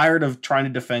just tired of trying to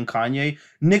defend Kanye.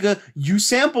 Nigga, you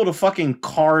sampled a fucking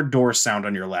car door sound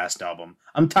on your last album.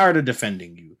 I'm tired of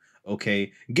defending you.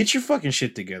 Okay, get your fucking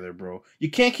shit together, bro.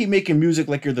 You can't keep making music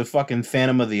like you're the fucking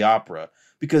Phantom of the Opera.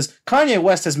 Because Kanye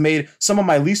West has made some of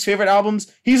my least favorite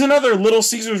albums. He's another Little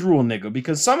Caesars rule nigga.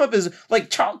 Because some of his,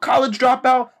 like, College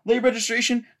Dropout, Late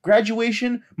Registration,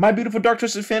 Graduation, My Beautiful Dark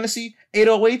Twisted Fantasy,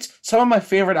 808s, some of my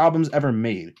favorite albums ever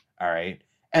made. All right.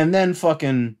 And then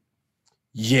fucking,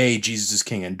 yay, Jesus is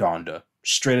King and Donda.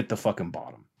 Straight at the fucking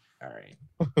bottom. All right.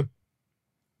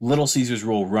 Little Caesars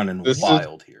rule running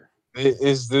wild here.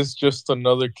 Is this just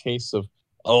another case of,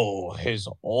 oh, his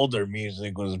older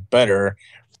music was better?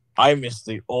 I miss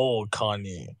the old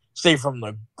Kanye. Stay from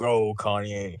the grow,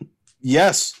 Kanye.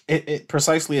 Yes, it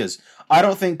precisely is. I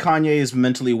don't think Kanye is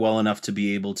mentally well enough to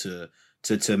be able to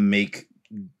make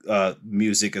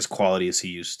music as quality as he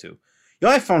used to. You know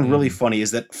what I found really funny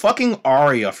is that fucking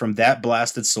Aria from That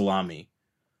Blasted Salami,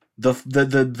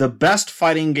 the best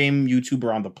fighting game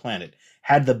YouTuber on the planet,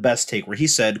 had the best take where he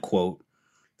said, quote,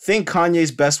 "Think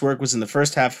Kanye's best work was in the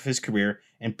first half of his career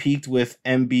and peaked with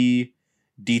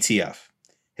MBDTF.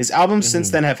 His albums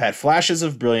since then have had flashes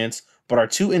of brilliance, but are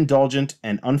too indulgent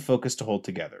and unfocused to hold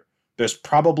together. There's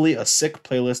probably a sick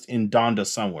playlist in Donda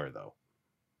somewhere, though."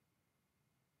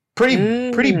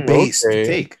 Pretty based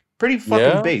take. Pretty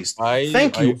fucking based.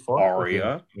 Thank you,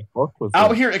 Aria.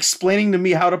 Out here explaining to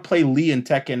me how to play Lee in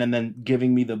Tekken and then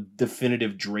giving me the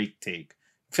definitive Drake take.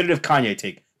 Definitive Kanye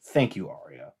take. Thank you,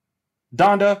 Aria.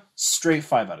 Donda, straight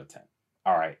 5 out of 10.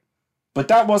 All right. But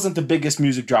that wasn't the biggest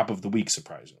music drop of the week,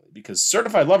 surprisingly, because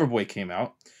Certified Lover Boy came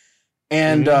out.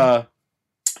 And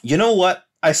you know what?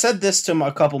 I said this to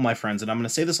a couple of my friends, and I'm going to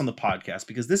say this on the podcast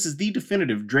because this is the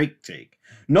definitive Drake take.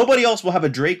 Nobody else will have a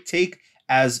Drake take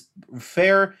as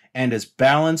fair and as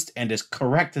balanced and as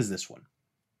correct as this one.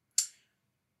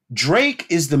 Drake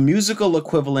is the musical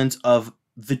equivalent of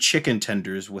the chicken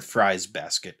tenders with fries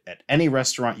basket at any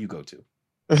restaurant you go to.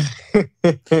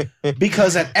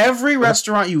 Because at every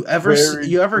restaurant you ever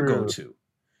go to,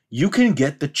 you can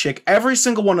get the every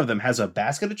single one of them has a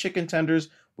basket of chicken tenders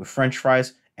with french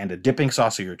fries and a dipping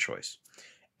sauce of your choice.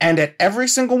 And at every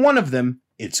single one of them,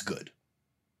 it's good.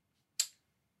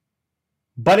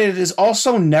 But it is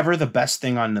also never the best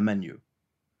thing on the menu.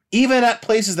 Even at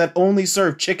places that only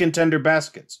serve chicken tender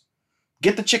baskets.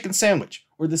 Get the chicken sandwich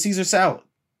or the Caesar salad.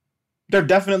 They're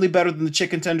definitely better than the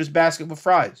chicken tenders basket with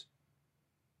fries.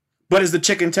 But is the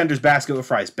chicken tenders basket with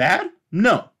fries bad?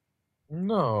 No.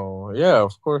 No, yeah,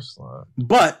 of course not.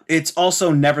 But it's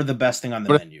also never the best thing on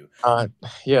the menu.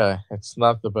 Yeah, it's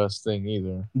not the best thing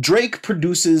either. Drake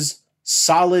produces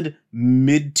solid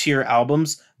mid-tier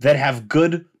albums that have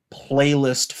good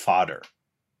playlist fodder.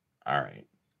 All right.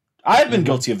 I've been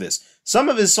guilty of this. Some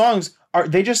of his songs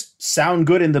they just sound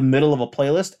good in the middle of a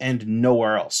playlist and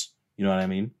nowhere else. You know what I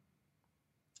mean?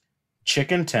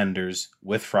 Chicken tenders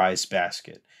with fries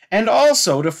basket. And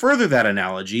also, to further that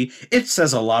analogy, it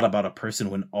says a lot about a person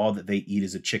when all that they eat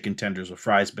is a chicken tenders with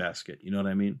fries basket. You know what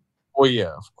I mean? Well,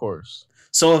 yeah, of course.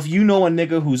 So if you know a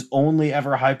nigga who's only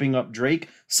ever hyping up Drake,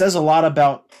 says a lot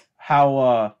about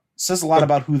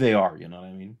who they are. You know what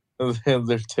I mean?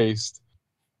 Their taste.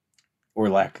 Or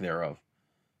lack thereof.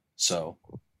 So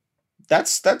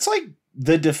that's like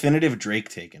the definitive Drake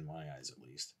take in my eyes, at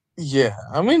least. Yeah,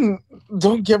 I mean,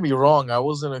 don't get me wrong. I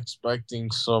wasn't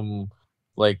expecting some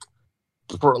like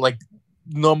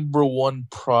number one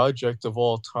project of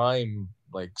all time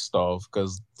like stuff,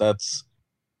 because that's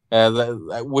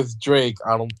with Drake.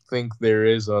 I don't think there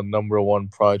is a number one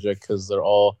project because they're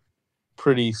all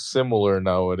pretty similar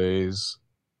nowadays.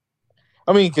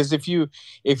 I mean, because if you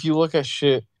look at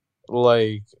shit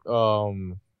like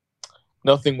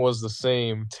Nothing Was the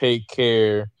Same, Take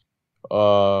Care,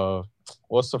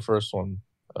 what's the first one?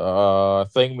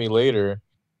 Thank Me Later.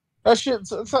 That shit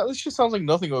sounds like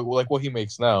nothing like what he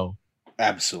makes now.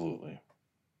 Absolutely.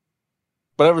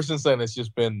 But ever since then, it's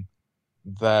just been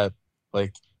that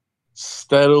like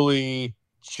steadily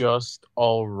just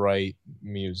all right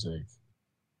music.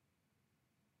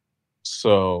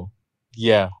 So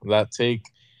yeah, that take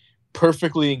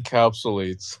perfectly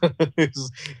encapsulates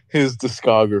his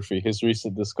discography, his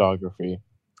recent discography.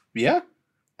 Yeah,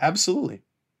 absolutely.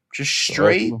 Just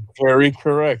straight, very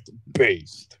correct,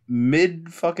 based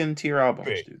mid fucking tier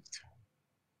albums, dude.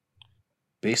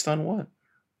 Based on what?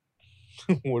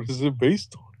 What is it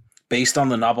based on? Based on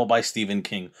the novel by Stephen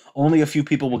King. Only a few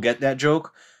people will get that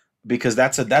joke because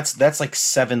that's like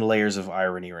 7 layers of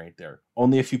irony right there.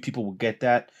 Only a few people will get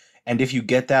that. And if you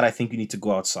get that, I think you need to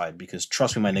go outside because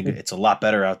trust me, my nigga, it's a lot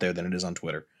better out there than it is on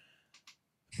Twitter.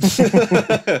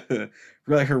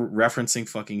 Like her referencing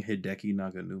fucking Hideki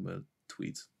Naganuma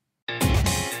tweets.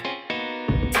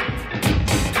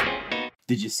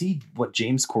 Did you see what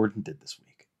James Corden did this week?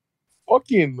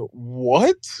 Fucking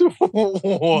what?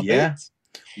 What? Yeah.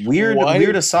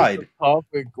 Weird aside.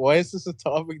 Topic. Why is this a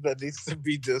topic that needs to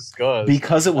be discussed?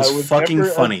 Because it was fucking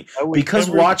funny.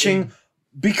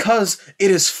 Because it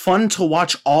is fun to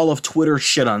watch all of Twitter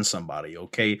shit on somebody,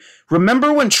 okay?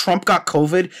 Remember when Trump got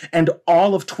COVID and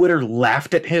all of Twitter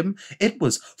laughed at him? It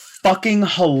was fucking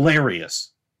hilarious.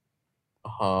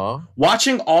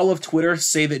 Watching all of Twitter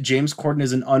say that James Corden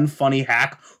is an unfunny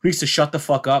hack who needs to shut the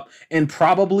fuck up and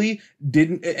probably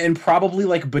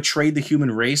like betrayed the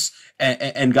human race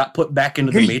and got put back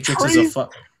into the Matrix as a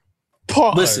fuck.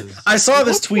 Pause. Listen, I saw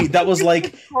this tweet that was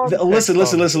like,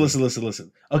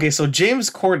 listen. Okay, so James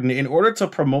Corden, in order to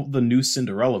promote the new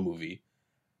Cinderella movie,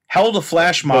 held a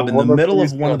flash mob in the middle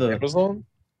of one of the. Amazon?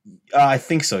 I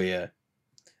think so, yeah.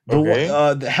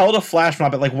 Held a flash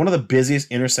mob at like one of the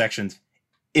busiest intersections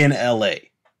in LA.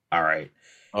 All right,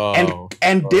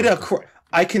 did a.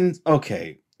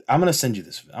 Okay, I'm gonna send you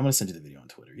this. I'm gonna send you the video on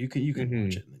Twitter. You can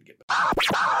watch it and then get back.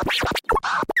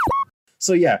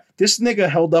 So yeah, this nigga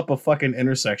held up a fucking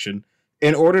intersection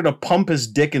in order to pump his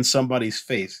dick in somebody's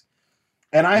face.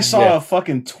 And I saw a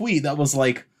fucking tweet that was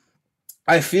like,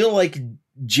 I feel like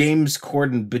James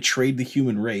Corden betrayed the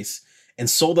human race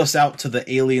and sold us out to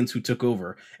the aliens who took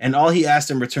over. And all he asked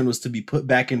in return was to be put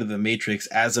back into the Matrix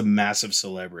as a massive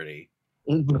celebrity.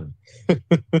 And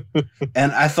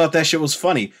I thought that shit was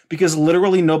funny because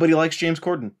literally nobody likes James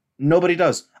Corden. Nobody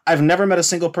does. I've never met a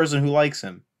single person who likes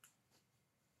him.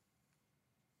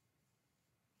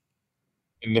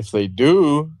 And if they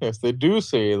do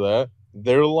say that,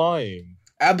 they're lying.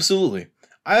 Absolutely.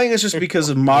 I think it's just because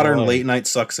of modern late night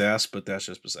sucks ass, but that's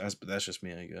just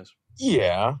me, I guess.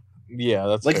 Yeah,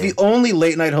 that's like fair. The only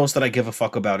late night host that I give a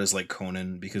fuck about is like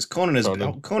Conan because Conan's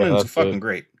fucking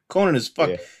great. Conan is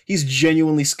he's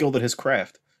genuinely skilled at his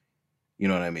craft. You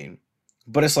know what I mean?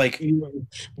 But it's like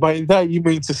by that you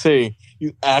mean to say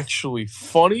you actually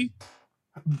funny?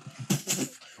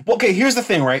 Well, okay, here's the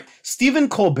thing, right? Stephen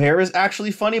Colbert is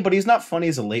actually funny, but he's not funny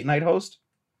as a late night host.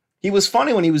 He was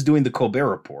funny when he was doing the Colbert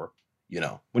Report, you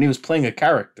know, when he was playing a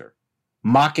character,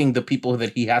 mocking the people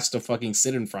that he has to fucking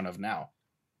sit in front of now.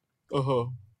 But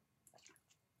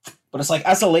it's like,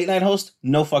 as a late night host,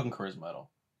 no fucking charisma at all.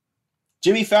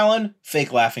 Jimmy Fallon,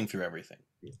 fake laughing through everything.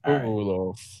 All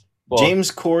right.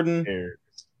 James Corden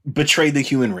betrayed the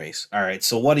human race. All right,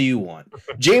 so what do you want?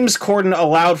 James Corden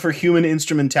allowed for human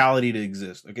instrumentality to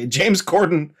exist. Okay, James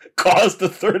Corden caused the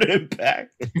third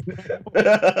impact.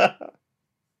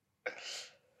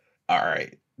 All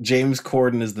right, James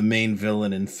Corden is the main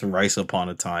villain in Thrice Upon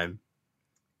a Time.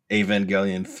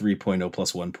 Evangelion 3.0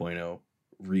 plus 1.0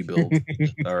 rebuild.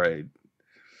 All right.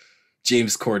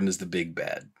 James Corden is the big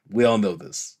bad. We all know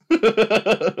this.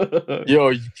 Yo,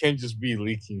 you can't just be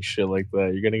leaking shit like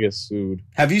that. You're gonna get sued.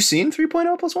 Have you seen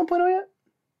 3.0 plus 1.0 yet?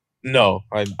 No,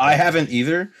 I haven't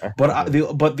either. But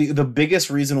the biggest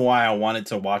reason why I wanted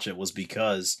to watch it was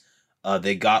because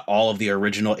they got all of the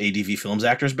original ADV Films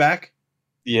actors back.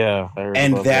 Yeah,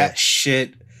 and that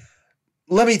shit.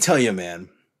 Let me tell you, man.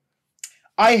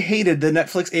 I hated the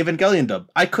Netflix Evangelion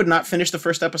dub. I could not finish the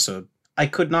first episode. I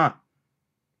could not.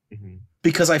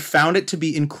 Because I found it to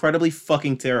be incredibly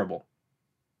fucking terrible.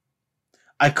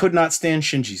 I could not stand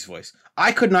Shinji's voice.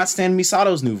 I could not stand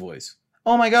Misato's new voice.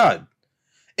 Oh my god.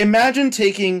 Imagine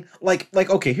taking like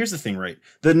okay, here's the thing, right?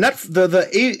 The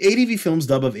ADV Films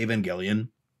dub of Evangelion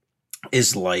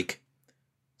is like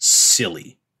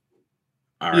silly.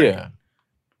 All right. Yeah.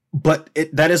 but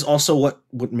that is also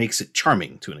what makes it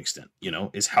charming to an extent,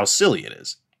 is how silly it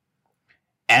is.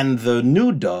 And the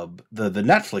new dub, the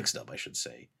Netflix dub, I should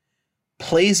say,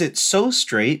 plays it so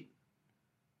straight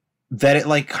that it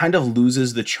like kind of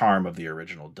loses the charm of the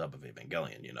original dub of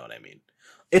Evangelion. You know what I mean?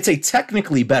 It's a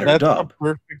technically better dub. That's a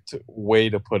perfect way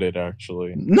to put it,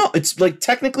 actually. No, it's like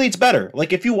technically it's better.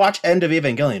 Like if you watch End of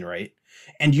Evangelion, right?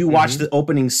 And you watch the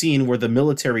opening scene where the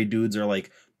military dudes are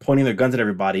like pointing their guns at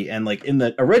everybody, and like in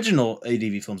the original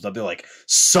ADV films dub, they're like,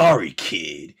 "Sorry,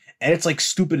 kid," and it's like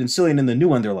stupid and silly. And in the new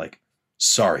one, they're like,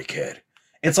 "Sorry, kid."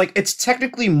 It's like it's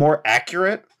technically more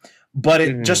accurate, but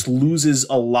it just loses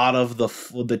a lot of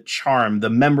the charm, the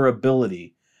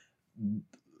memorability.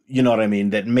 You know what I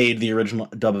mean? That made the original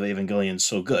dub of Evangelion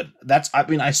so good.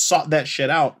 I sought that shit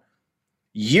out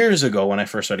years ago when I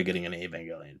first started getting into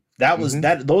Evangelion.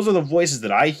 Those are the voices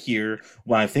that I hear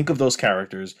when I think of those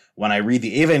characters, when I read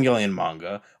the Evangelion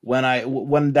manga, when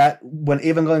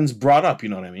Evangelion's brought up, you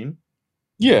know what I mean?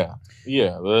 Yeah.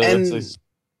 That's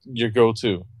your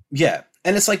go-to. Yeah.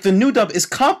 And it's like the new dub is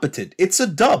competent. It's a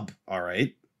dub, all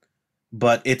right?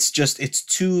 But it's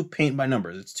too paint by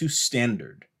numbers. It's too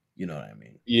standard. You know what I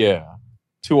mean? Yeah.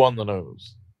 Too on the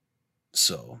nose.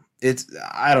 So,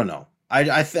 I don't know.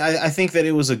 I think that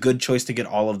it was a good choice to get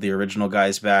all of the original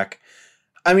guys back.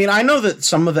 I mean, I know that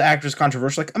some of the actors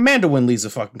controversial, like Amanda Winley's a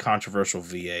fucking controversial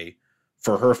VA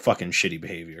for her fucking shitty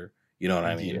behavior. You know what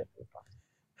I mean? Yeah.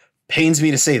 Pains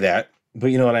me to say that, but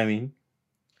you know what I mean?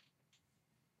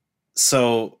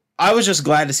 So I was just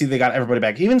glad to see they got everybody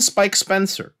back. Even Spike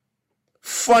Spencer.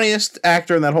 Funniest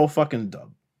actor in that whole fucking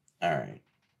dub. All right.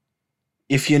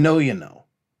 If you know, you know.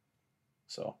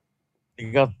 So.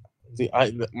 You got...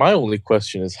 my only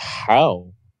question is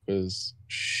how, because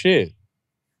shit,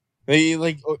 they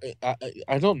like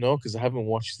I don't know because I haven't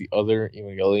watched the other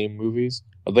Evangelion movies.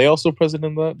 Are they also present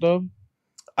in that dub?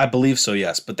 I believe so,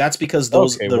 yes, but that's because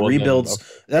rebuilds.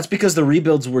 That's because the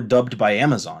rebuilds were dubbed by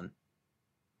Amazon,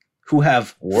 who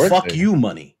have you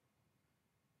money.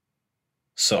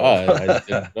 So I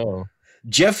didn't know.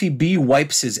 Jeffy B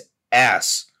wipes his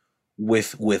ass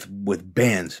with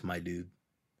bands, my dude.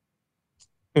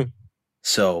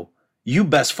 So you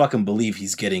best fucking believe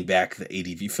he's getting back the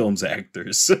ADV Films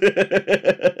actors.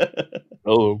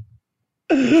 Hello.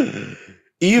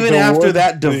 Even after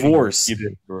that divorce,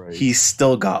 he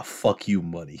still got fuck you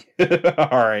money.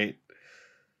 All right.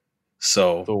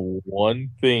 So the one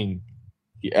thing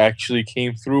he actually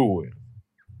came through with.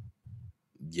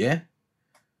 Yeah.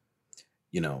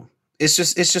 You know, it's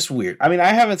just weird. I mean, I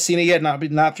haven't seen it yet,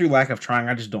 not through lack of trying.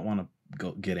 I just don't want to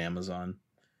go get Amazon.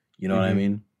 You know what I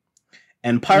mean?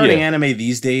 And pirating anime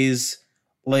these days,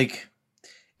 like,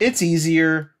 it's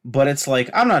easier, but it's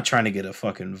like, I'm not trying to get a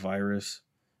fucking virus,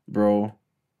 bro.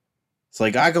 It's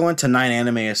like, I go into 9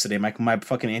 Anime yesterday, my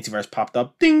fucking antivirus popped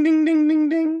up, ding, ding, ding, ding,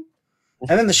 ding.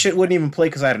 And then the shit wouldn't even play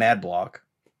because I had an ad block.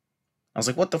 I was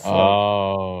like, what the fuck?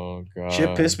 Oh, God.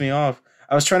 Shit pissed me off.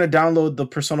 I was trying to download the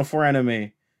Persona 4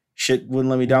 anime. Shit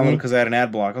wouldn't let me download it because I had an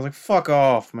ad block. I was like, fuck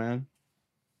off, man.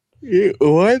 Yeah,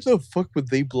 why the fuck would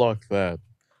they block that?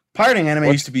 Pirating anime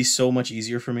used to be so much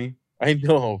easier for me. I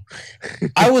know.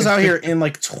 I was out here in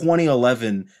like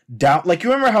 2011 down. Like, you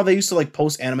remember how they used to like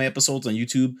post anime episodes on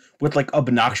YouTube with like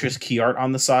obnoxious key art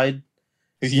on the side?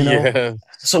 You know? Yeah.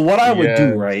 So what I would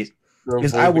do, right,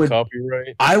 is I would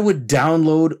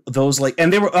download those like,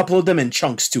 and they would upload them in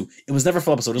chunks too. It was never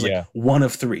full episode. It was like 1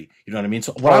 of 3. You know what I mean?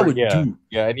 So what I would do,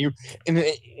 and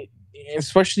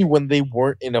especially when they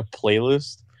weren't in a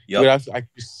playlist, I could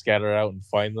just scatter out and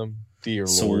find them. Dear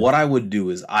so Lord. What I would do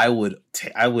is I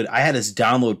had this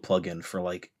download plugin for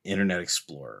like Internet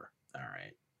Explorer. All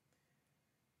right.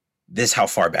 This is how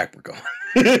far back we're going.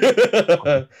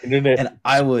 And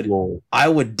I would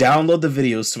download the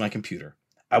videos to my computer.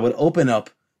 I would open up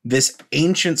this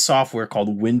ancient software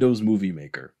called Windows Movie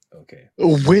Maker. Okay.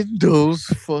 Windows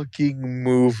fucking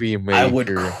Movie Maker. I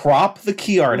would crop the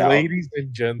key art out. Ladies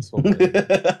and gentlemen.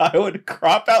 I would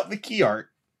crop out the key art.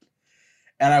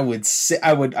 And I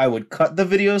would cut the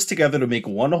videos together to make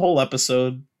one whole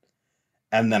episode,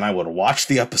 and then I would watch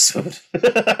the episode.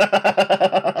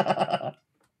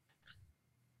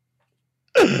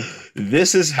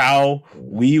 This is how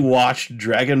we watched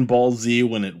Dragon Ball Z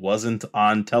when it wasn't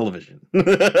on television.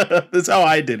 That's how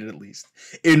I did it, at least.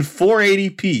 In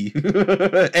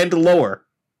 480p and lower.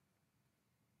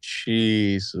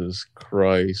 Jesus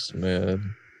Christ,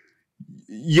 man.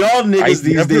 Y'all niggas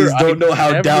these days don't know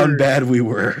how down bad we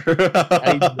were.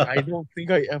 I don't think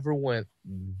I ever went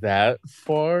that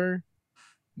far,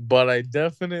 but I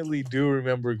definitely do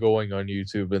remember going on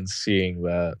YouTube and seeing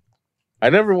that. I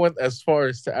never went as far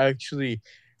as to actually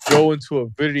go into a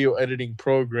video editing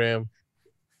program,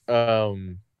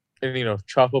 and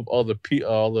chop up all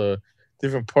the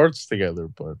different parts together.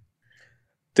 But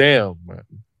damn, man.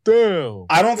 Damn.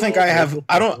 I don't think I have.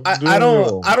 I don't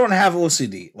have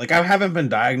OCD. Like, I haven't been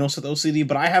diagnosed with OCD,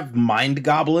 but I have mind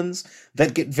goblins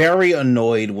that get very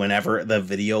annoyed whenever the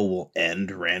video will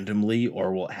end randomly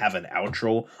or will have an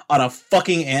outro on a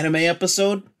fucking anime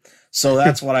episode. So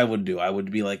that's what I would do. I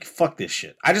would be like, fuck this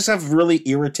shit. I just have really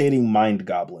irritating mind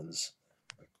goblins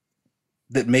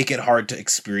that make it hard to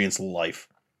experience life.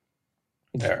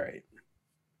 All right.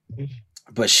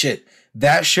 But shit,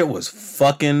 that shit was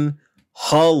fucking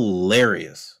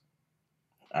hilarious.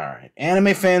 All right.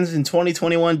 Anime fans in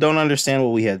 2021 don't understand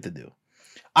what we had to do.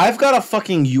 I've got a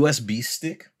fucking USB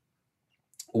stick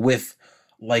with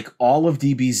like all of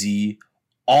DBZ,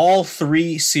 all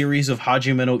 3 series of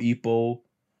Hajime no Ippo,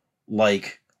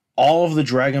 like all of the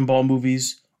Dragon Ball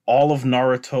movies, all of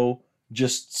Naruto,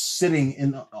 just sitting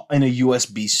in a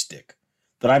USB stick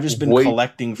that I've just been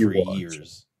collecting for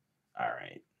years. All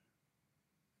right.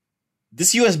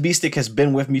 This USB stick has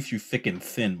been with me through thick and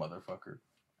thin, motherfucker.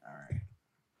 All right.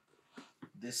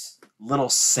 This little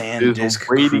SanDisk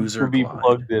Cruiser to be Glide.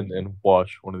 Plugged in and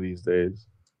watch one of these days.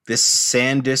 This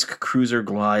SanDisk Cruiser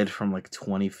Glide from like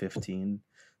 2015,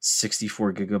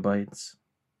 64 gigabytes.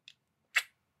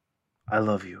 I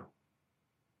love you.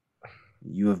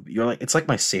 You're like, it's like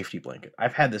my safety blanket.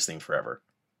 I've had this thing forever.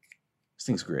 This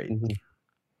thing's great. Mm-hmm.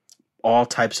 All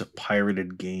types of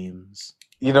pirated games.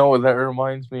 You know, that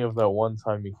reminds me of that one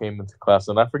time you came into class,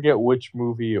 and I forget which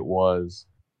movie it was,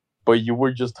 but you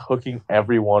were just hooking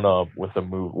everyone up with a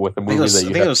movie that you I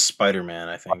think it was Spider-Man,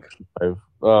 I think.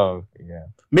 Oh, yeah.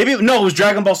 Maybe, no, it was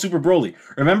Dragon Ball Super Broly.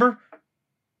 Remember?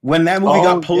 When that movie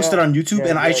got posted on YouTube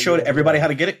and I showed everybody how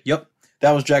to get it? Yep.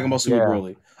 That was Dragon Ball Super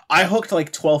Broly. I hooked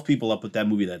like 12 people up with that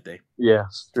movie that day. Yeah,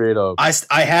 straight up. I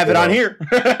have it on here.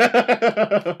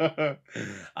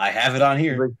 I have it on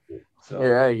here. So.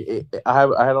 Yeah, I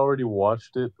had already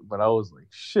watched it, but I was like,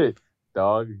 shit,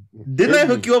 dog. Didn't I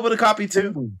hook you up with a copy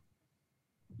too?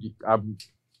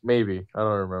 Maybe. I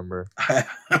don't remember. I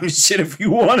mean, shit, if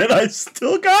you want it, I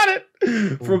still got it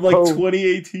from like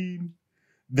 2018.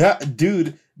 That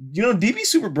dude, you know, DB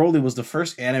Super Broly was the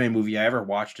first anime movie I ever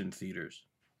watched in theaters.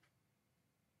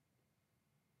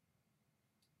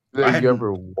 That you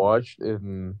ever watched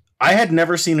in? I had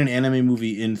never seen an anime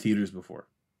movie in theaters before.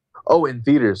 Oh, in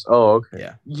theaters. Oh, okay.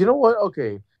 Yeah. You know what?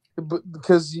 Okay, but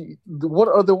because what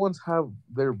other ones have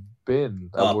there been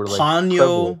that were like Ponyo,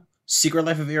 prevalent? Secret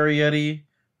Life of Arrietty,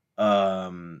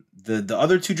 the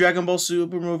other 2 Dragon Ball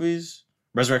Super movies,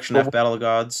 Resurrection F, Battle of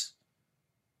Gods.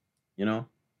 You know,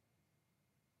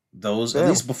 those at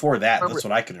least before that. That's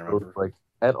what I can remember. Like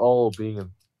at all being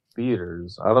in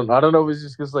theaters. I don't know if it's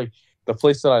just because like the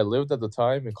place that I lived at the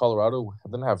time in Colorado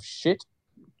didn't have shit,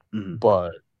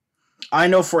 but. I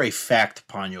know for a fact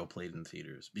Ponyo played in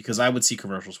theaters because I would see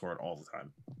commercials for it all the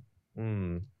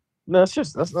time. No,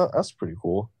 that's pretty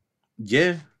cool.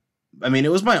 Yeah, I mean,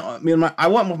 it was I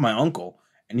went with my uncle,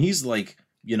 and he's like,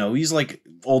 he's like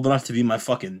old enough to be my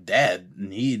fucking dad,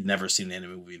 and he'd never seen an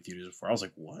anime movie in theaters before. I was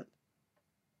like, what?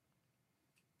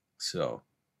 So,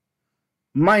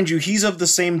 mind you, he's of the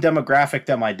same demographic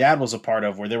that my dad was a part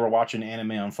of, where they were watching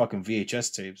anime on fucking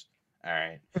VHS tapes. All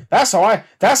right. That's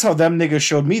how them niggas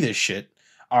showed me this shit.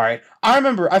 All right. I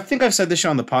remember, I think I've said this shit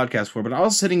on the podcast before, but I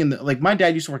was sitting in my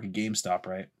dad used to work at GameStop,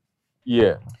 right?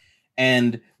 Yeah.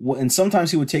 And sometimes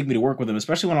he would take me to work with him,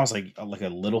 especially when I was like a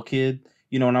little kid,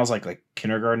 when I was like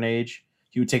kindergarten age,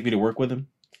 he would take me to work with him.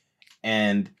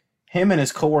 And him and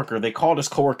his coworker, they called his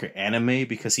coworker Anime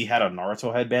because he had a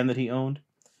Naruto headband that he owned.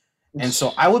 And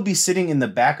so I would be sitting in the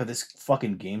back of this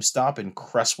fucking GameStop in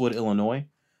Crestwood, Illinois.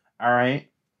 All right.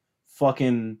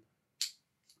 Fucking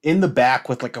in the back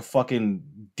with like a fucking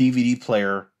DVD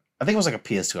player. I think it was like a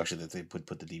PS2 actually that they put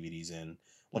the DVDs in.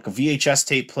 Like a VHS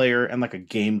tape player and like a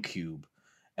GameCube.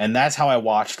 And that's how I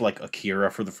watched like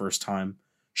Akira for the first time.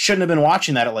 Shouldn't have been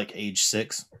watching that at like age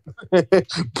 6.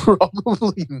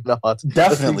 Probably not.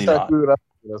 Definitely not.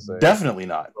 Definitely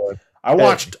not.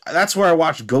 That's where I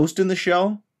watched Ghost in the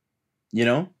Shell.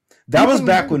 That was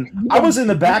back when I was in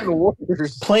the back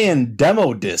playing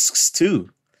demo discs too.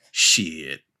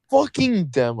 Shit. Fucking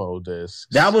demo discs.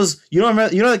 That was remember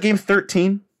that game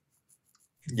 13?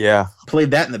 Yeah.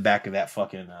 Played that in the back of that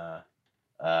fucking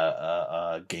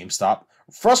GameStop.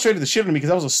 Frustrated the shit out of me because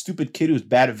I was a stupid kid who was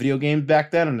bad at video games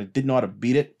back then and I didn't know how to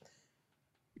beat it.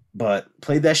 But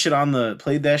played that shit on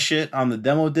the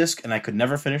demo disc and I could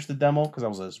never finish the demo because I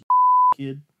was a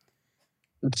kid.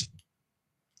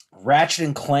 Ratchet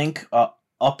and Clank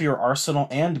Up Your Arsenal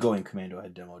and Going Commando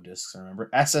had demo discs. I remember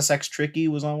SSX Tricky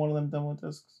was on one of them demo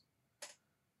discs.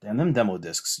 Damn, them demo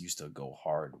discs used to go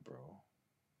hard, bro.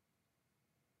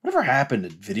 Whatever happened to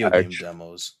video game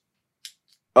demos?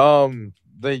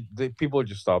 They people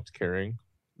just stopped caring.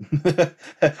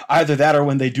 Either that or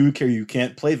when they do care, you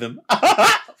can't play them.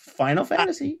 Final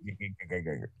Fantasy.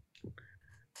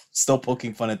 Still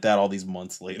poking fun at that all these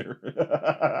months later.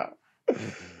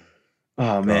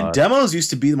 Oh man, demos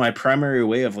used to be my primary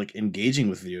way of like engaging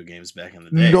with video games back in the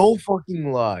day. No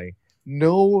fucking lie.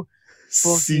 No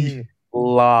fucking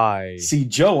lie. See,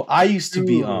 Joe, I used to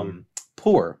be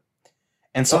poor.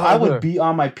 And so I would be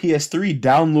on my PS3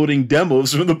 downloading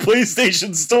demos from the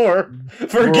PlayStation Store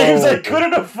for games I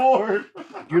couldn't afford.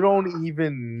 You don't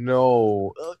even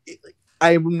know.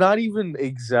 I'm not even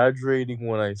exaggerating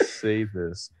when I say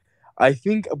this. I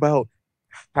think about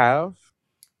half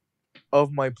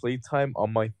of my playtime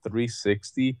on my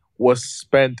 360 was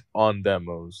spent on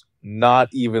demos. Not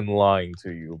even lying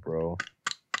to you, bro.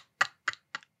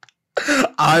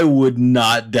 I would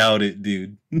not doubt it,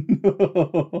 dude.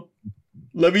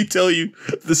 Let me tell you,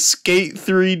 the Skate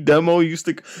 3 demo used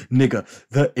to... Nigga,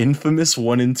 the infamous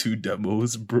 1 and 2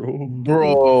 demos, bro.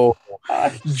 Bro.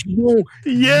 Yeah.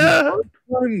 The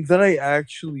time that I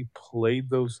actually played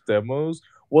those demos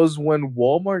was when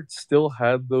Walmart still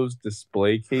had those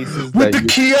display cases with the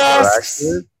kiosks.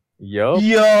 Yup.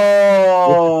 Yo.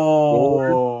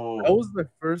 That was the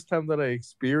first time that I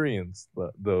experienced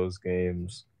those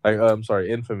games. I'm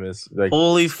sorry, Infamous. Like,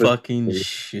 holy fucking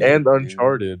shit. And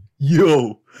Uncharted.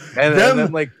 Yo. And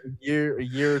then like a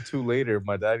year or two later,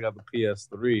 my dad got the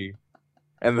PS3,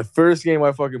 and the first game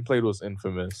I fucking played was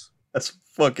Infamous. That's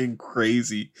fucking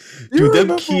crazy. Dude,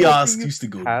 them kiosks used to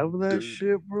go... Have that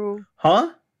shit, bro?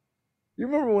 Huh? You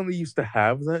remember when they used to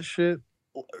have that shit?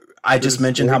 I just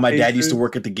mentioned how my dad used to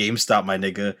work at the GameStop, my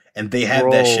nigga, and they had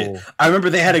that shit. I remember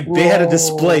they had a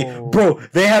display, bro.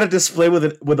 They had a display with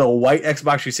a white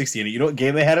Xbox 360 in it. You know what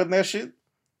game they had in that shit?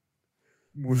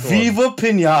 Viva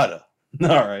Pinata.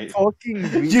 All right.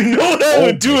 You know what I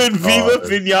would do in Viva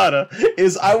Pinata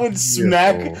is I would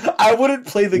smack. I wouldn't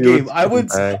play the game. I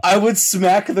would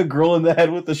smack the girl in the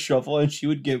head with the shovel, and she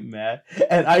would get mad.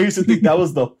 And I used to think that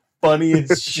was the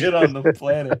funniest shit on the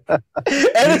planet, and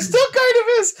it still kind of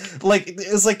is. Like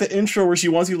it's like the intro where she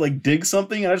wants you to like dig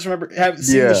something, and I just remember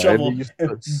seeing the shovel and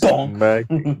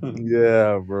bonk.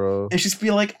 Yeah, bro. And she'd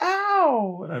be like,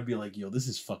 "Ow!" and I'd be like, "Yo, this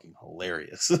is fucking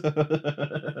hilarious."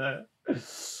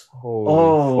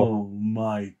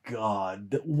 My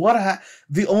god!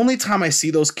 The only time I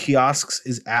see those kiosks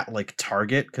is at like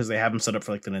Target because they have them set up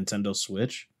for like the Nintendo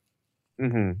Switch.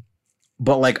 Mm-hmm.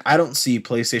 But like I don't see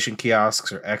PlayStation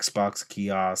kiosks or Xbox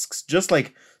kiosks, just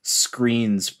like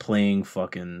screens playing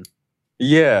fucking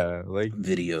like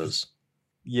videos.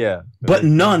 Yeah. But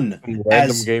none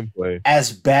as gameplay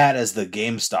as bad as the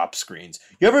GameStop screens.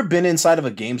 You ever been inside of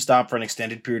a GameStop for an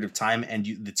extended period of time and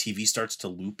the TV starts to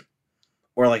loop?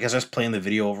 Or like it's just playing the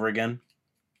video over again?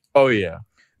 Oh yeah.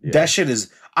 That shit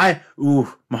is my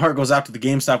heart goes out to the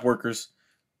GameStop workers.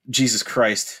 Jesus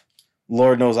Christ.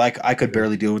 Lord knows I could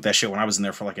barely deal with that shit when I was in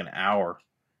there for like an hour.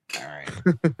 All right.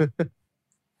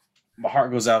 My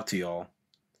heart goes out to y'all.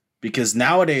 Because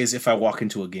nowadays, if I walk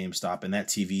into a GameStop and that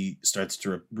TV starts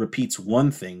to repeats one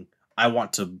thing, I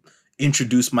want to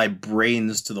introduce my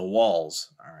brains to the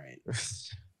walls. All right.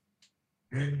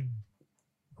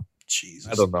 Jesus.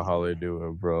 I don't know how they do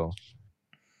it, bro.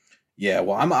 Yeah,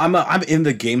 well, I'm in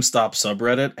the GameStop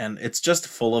subreddit, and it's just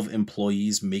full of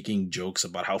employees making jokes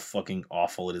about how fucking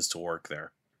awful it is to work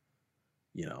there.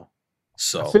 You know,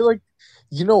 so I feel like,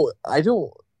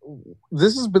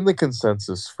 this has been the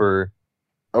consensus for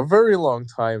a very long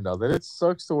time now that it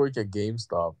sucks to work at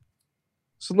GameStop.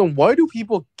 So then, why do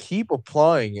people keep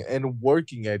applying and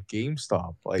working at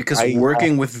GameStop? Like, because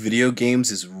working with video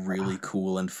games is really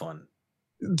cool and fun.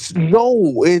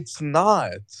 No, it's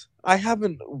not. I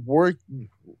haven't worked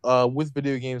with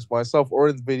video games myself or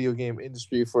in the video game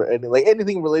industry for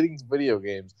anything relating to video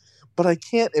games, but I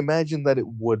can't imagine that it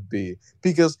would be,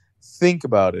 because think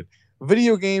about it.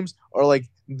 Video games are like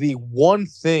the one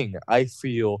thing I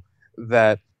feel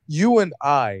that you and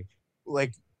I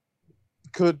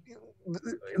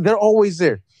they're always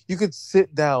there. You could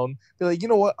sit down, be like, you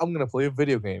know what, I'm going to play a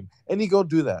video game, and you go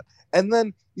do that. And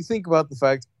then you think about the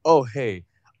fact, oh, hey,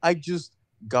 I just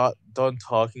got done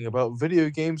talking about video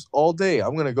games all day.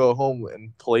 I'm gonna go home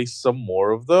and play some more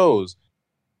of those.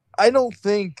 I don't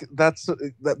think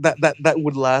that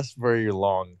would last very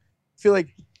long. I feel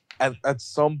like at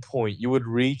some point you would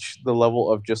reach the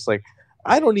level of just like,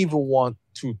 I don't even want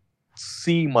to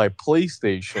see my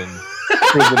PlayStation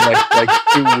for the next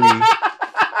 2 weeks.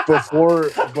 before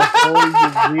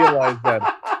you realize that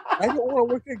I don't want to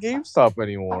work at GameStop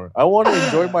anymore. I want to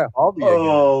enjoy my hobby again.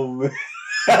 Oh man.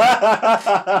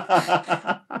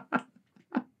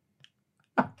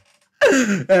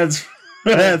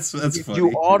 That's funny.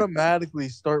 You automatically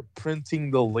start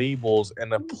printing the labels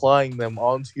and applying them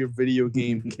onto your video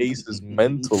game cases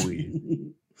mentally.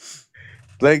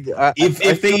 Like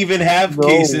if they even have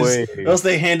cases, else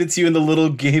they hand it to you in the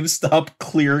little GameStop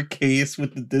clear case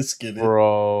with the disc in it,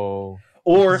 bro.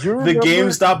 Or the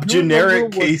GameStop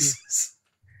generic cases.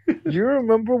 You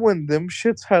remember when them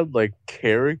shits had like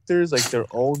characters, like their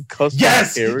own custom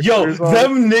characters? Yo,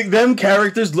 them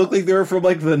characters looked like they were from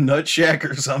like the Nut Shack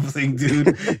or something, dude.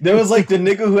 There was like the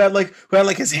nigga who had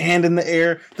like his hand in the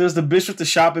air. There was the bitch with the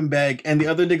shopping bag, and the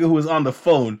other nigga who was on the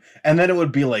phone. And then it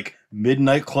would be like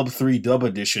Midnight Club 3 Dub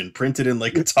Edition, printed in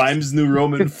like Times New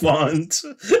Roman font.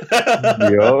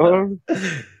 Yo.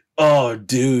 Oh,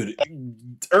 dude.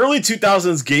 Early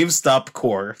 2000s GameStop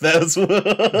core. That's what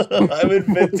I'm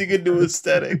inventing a new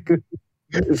aesthetic.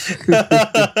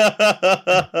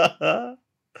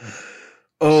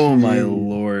 Oh, my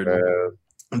Lord.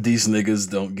 These niggas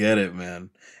don't get it,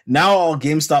 man. Now all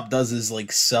GameStop does is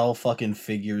like sell fucking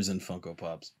figures and Funko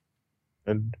Pops.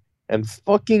 And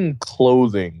fucking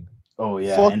clothing. Oh,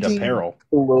 yeah, fucking and apparel.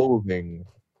 Clothing.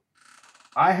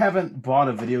 I haven't bought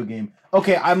a video game.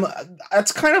 Okay,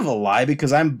 that's kind of a lie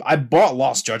because I bought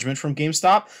Lost Judgment from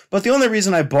GameStop, but the only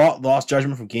reason I bought Lost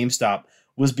Judgment from GameStop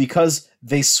was because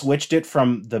they switched it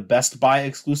from the Best Buy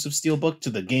exclusive steelbook to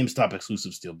the GameStop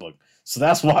exclusive steelbook. So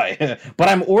that's why. But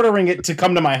I'm ordering it to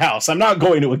come to my house. I'm not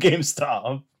going to a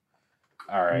GameStop.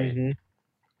 All right. Mm-hmm.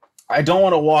 I don't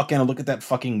want to walk in and look at that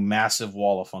fucking massive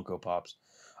wall of Funko Pops.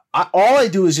 All I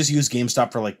do is just use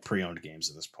GameStop for like pre-owned games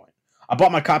at this point. I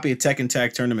bought my copy of Tekken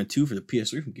Tag Tournament 2 for the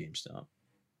PS3 from GameStop.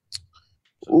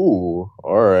 Ooh,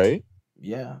 all right.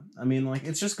 Yeah, I mean, like,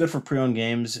 it's just good for pre-owned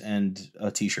games and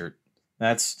a T-shirt.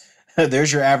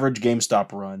 There's your average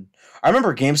GameStop run. I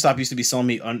remember GameStop used to be selling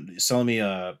me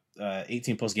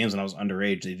 18 plus games when I was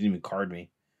underage. They didn't even card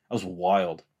me. That was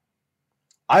wild.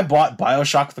 I bought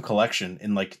BioShock the collection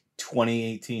in like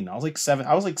 2018. I was like 7.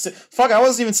 I was like, fuck, I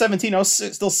wasn't even 17. I was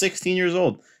still 16 years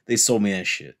old. They sold me that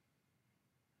shit.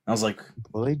 I was like,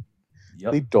 well,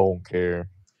 they don't care.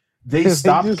 They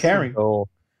stopped caring. Bro,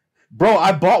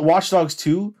 I bought Watch Dogs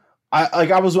 2. I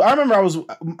remember I was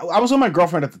with my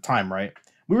girlfriend at the time, right?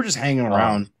 We were just hanging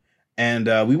around and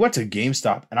we went to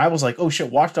GameStop and I was like, oh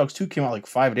shit, Watch Dogs 2 came out like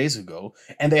 5 days ago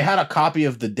and they had a copy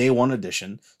of the Day 1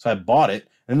 edition. So I bought it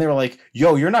and they were like,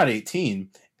 yo, you're not 18.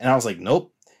 And I was like,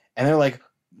 nope. And they're like,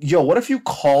 yo, what if you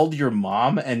called your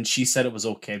mom and she said it was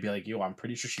okay? I'd be like, yo, I'm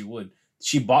pretty sure she would.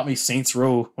 She bought me Saints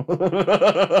Row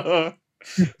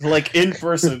like in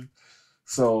person.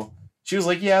 So she was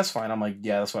like, yeah, that's fine. I'm like,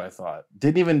 yeah, that's what I thought.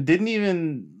 Didn't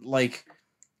even like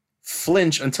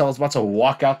flinch until I was about to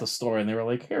walk out the store and they were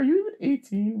like, hey, are you even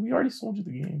 18? We already sold you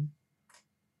the game.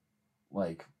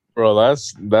 Like, bro,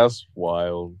 that's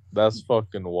wild. That's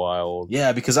fucking wild.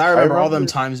 Yeah, because I remember all them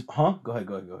times. Huh? Go ahead.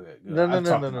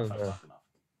 No.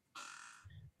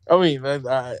 I mean,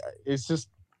 it's just.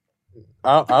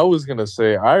 I was gonna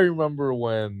say I remember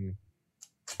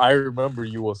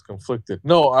you was conflicted.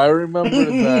 No, I remember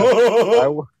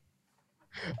that.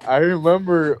 I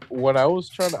remember when I was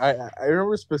trying to. I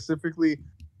remember specifically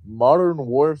Modern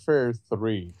Warfare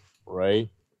 3. Right,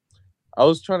 I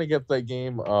was trying to get that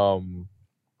game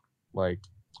like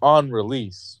on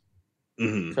release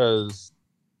because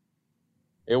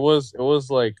it was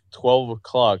like 12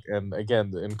 o'clock, and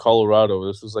again in Colorado,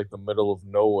 this was like the middle of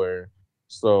nowhere.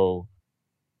 So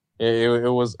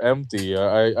it was empty.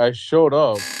 I showed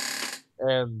up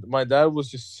and my dad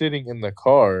was just sitting in the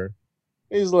car.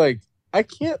 He's like, I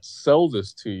can't sell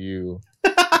this to you.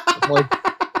 I'm like,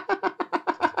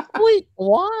 wait,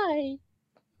 why?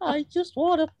 I just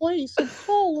want to play some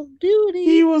Call of Duty.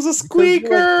 He was a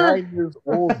squeaker. Like 9 years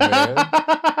old, man.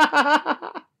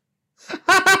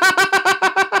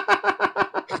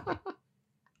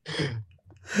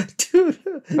 Dude.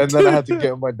 And then I had to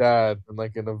get my dad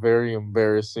in a very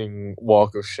embarrassing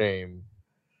walk of shame.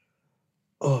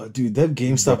 Oh, dude, them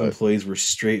GameStop employees were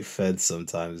straight feds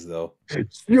sometimes, though.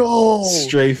 Yo!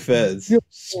 Straight feds.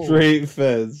 Straight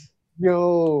feds.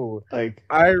 Yo! Like,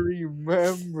 I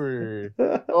remember.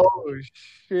 Oh,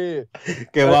 shit.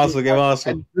 Get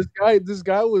awesome. This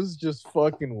guy was just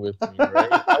fucking with me,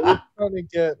 right? I was trying to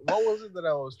get... What was it that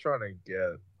I was trying to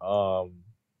get?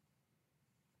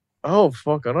 Oh,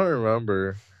 fuck, I don't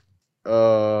remember.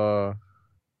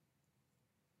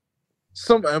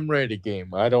 Some M-rated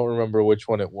game. I don't remember which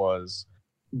one it was.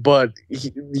 But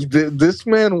this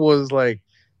man was like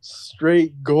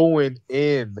straight going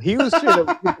in. He was straight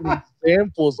up giving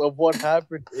samples of what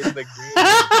happened in the game,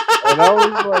 and I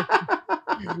was like,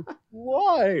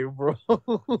 "Why, bro?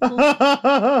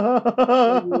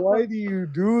 Like, why do you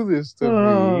do this to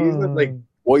me?" He's like,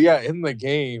 "Well, yeah, in the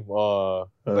game,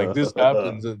 like this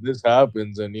happens and this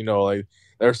happens, and you know, like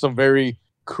there's some very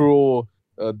cruel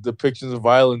depictions of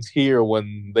violence here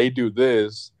when they do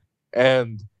this."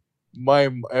 And my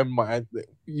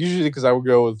usually, because I would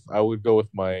go with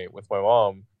my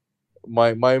mom.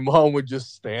 My mom would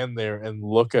just stand there and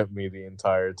look at me the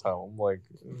entire time. I'm like,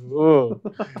 ugh.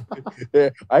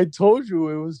 I told you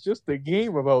it was just a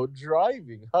game about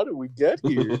driving. How did we get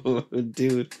here?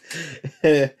 Dude,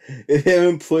 him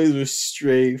employees were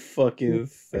straight fucking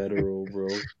federal, bro.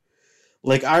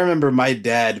 Like, I remember my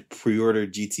dad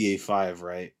pre-ordered GTA 5,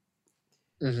 right?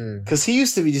 Because he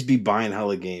used to just be buying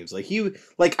hella games. Like,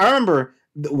 I remember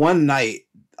one night,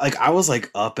 like, I was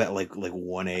like up at like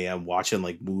 1 a.m. watching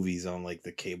like movies on like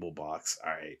the cable box.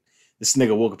 All right, this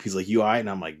nigga woke up. He's like, "You all right?"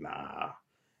 And I'm like, "Nah."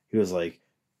 He was like,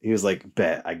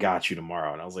 "Bet, I got you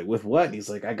tomorrow." And I was like, "With what?" And he's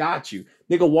like, "I got you."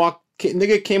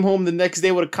 Nigga came home the next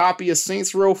day with a copy of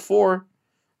Saints Row 4. I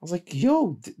was like,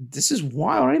 "Yo, this is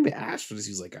wild. I didn't even ask for this."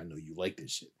 He's like, "I know you like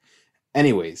this shit."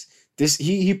 Anyways,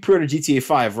 he pre-ordered GTA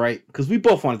 5, right? Because we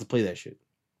both wanted to play that shit.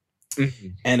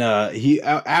 And he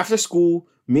after school,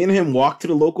 me and him walked to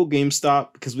the local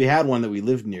GameStop because we had one that we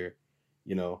lived near,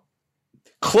 you know,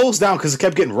 closed down because it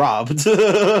kept getting robbed.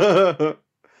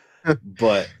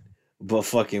 but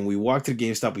fucking, we walked to the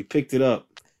GameStop, we picked it up.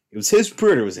 It was his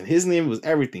pre-order, it was in his name, it was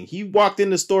everything. He walked in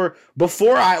the store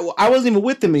before I wasn't even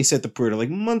with him. He set the pre-order like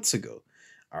months ago.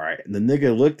 All right, and the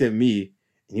nigga looked at me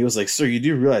and he was like, "Sir, you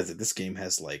do realize that this game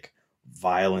has like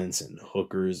violence and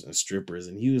hookers and strippers?"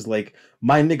 And he was like,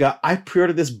 "My nigga, I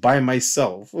pre-ordered this by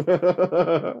myself."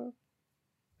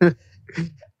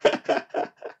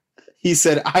 He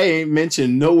said, "I ain't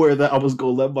mentioned nowhere that I was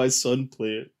gonna let my son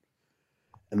play it."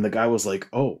 And the guy was like,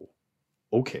 "Oh,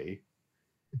 okay."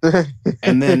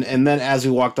 and then as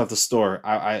we walked out the store,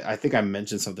 I think I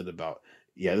mentioned something about,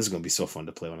 "Yeah, this is gonna be so fun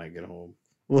to play when I get home."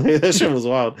 That shit was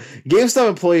wild. GameStop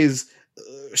employees,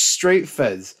 straight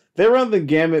feds. They run the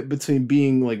gamut between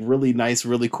being like really nice,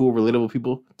 really cool, relatable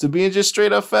people to being just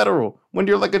straight up federal when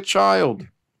you're like a child.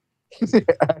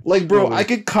 Like, bro, I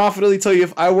could confidently tell you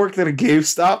if I worked at a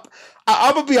GameStop,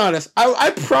 I'm gonna be honest,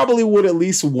 I probably would at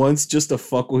least once just to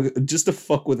fuck with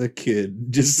a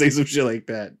kid, just say some shit like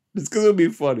that. It's because it would be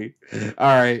funny. All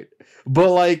right, but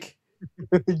like,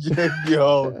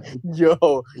 yo,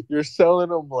 you're selling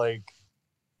them like,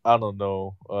 I don't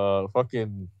know,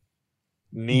 fucking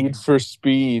Need for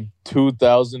Speed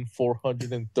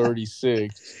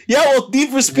 2436. Yeah, well, Need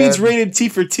for Speed's rated T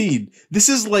for teen. This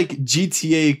is like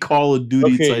GTA Call of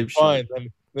Duty type fine.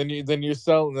 shit. Then you're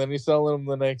selling them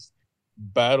the next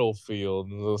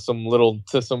Battlefield, some little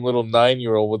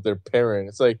 9-year-old with their parent.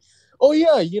 It's like, oh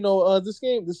yeah, this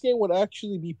game would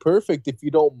actually be perfect if you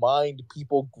don't mind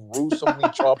people gruesomely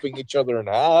chopping each other in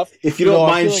half. If you don't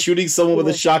mind shooting someone with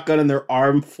a shotgun and their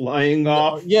arm flying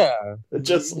off. Yeah.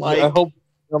 Just like, I hope you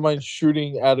don't mind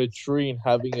shooting at a tree and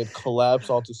having it collapse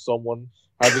onto someone,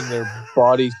 having their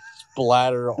body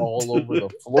splatter all over the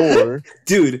floor.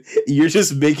 Dude, you're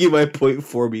just making my point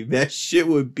for me. That shit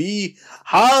would be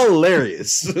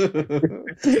hilarious.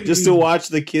 Just to watch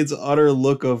the kids' utter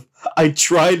look of, "I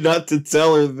tried not to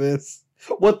tell her this.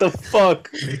 What the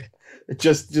fuck?"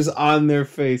 Just on their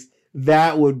face.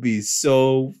 That would be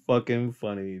so fucking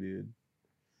funny, dude.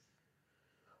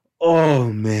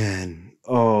 Oh, man.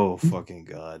 Oh, fucking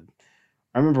God.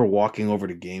 I remember walking over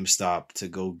to GameStop to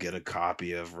go get a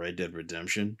copy of Red Dead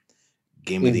Redemption,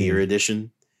 Game of the Year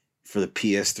edition for the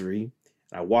PS3.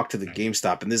 And I walked to the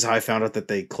GameStop, and this is how I found out that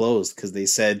they closed, because they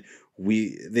said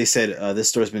this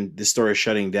store is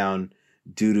shutting down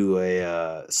due to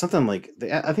a something like,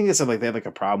 I think they said like they had like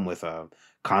a problem with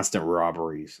constant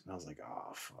robberies. And I was like,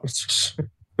 oh fuck.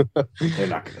 They're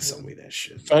not gonna sell me that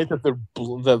shit. The fact that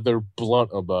they're blunt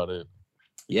about it.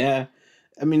 Yeah.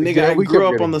 I mean, nigga, I grew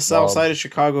up on the south side of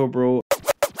Chicago, bro.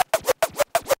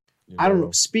 I don't know.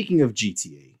 Speaking of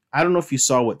GTA, I don't know if you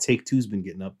saw what Take-Two's been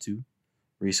getting up to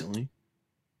recently.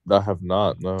 I have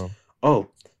not, no. Oh,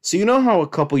 so you know how a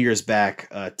couple years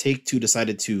back, Take-Two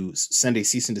decided to send a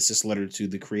cease and desist letter to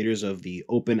the creators of the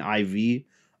OpenIV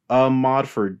mod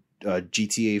for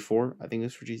GTA 4? I think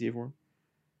it's for GTA 4.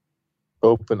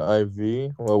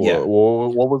 OpenIV? Yeah.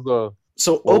 What was the...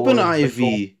 So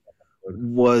OpenIV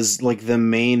was like the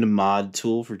main mod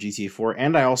tool for GTA 4,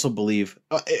 and I also believe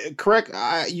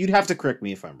you'd have to correct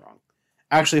me if I'm wrong.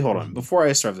 Actually, hold on. Before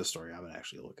I start the story, I'm gonna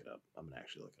actually look it up.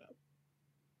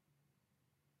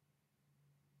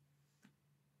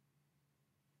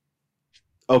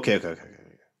 Okay.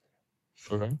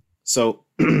 Okay. So,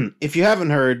 if you haven't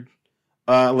heard,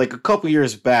 like a couple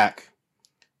years back,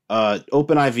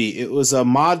 OpenIV, it was a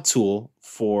mod tool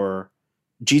for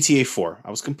GTA 4. I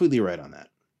was completely right on that.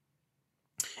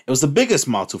 It was the biggest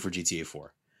mod tool for GTA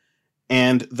 4.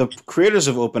 And the creators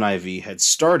of OpenIV had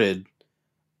started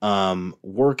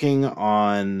working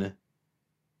on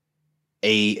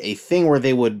a thing where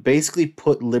they would basically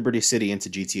put Liberty City into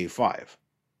GTA 5.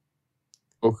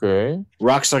 Okay.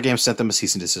 Rockstar Games sent them a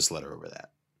cease and desist letter over that.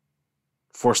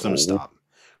 Forced them to stop.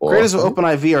 Creators of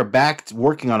OpenIV are back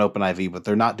working on OpenIV, but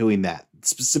they're not doing that.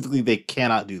 Specifically, they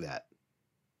cannot do that.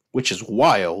 Which is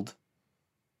wild. It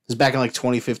was back in like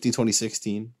 2015,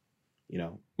 2016. You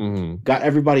know, got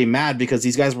everybody mad because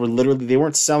these guys were literally, they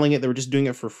weren't selling it. They were just doing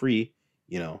it for free.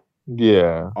 You know,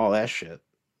 all that shit.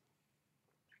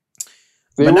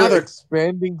 But now they're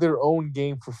expanding their own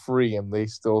game for free, and they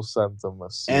still sent them a.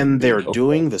 And they're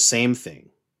doing the same thing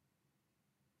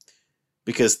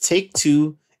because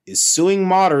Take-Two is suing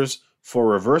modders for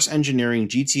reverse engineering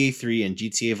GTA 3 and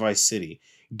GTA Vice City,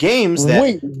 games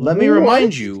that, let me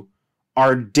remind you,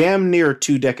 are damn near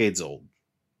 2 decades old.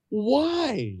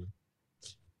 Why?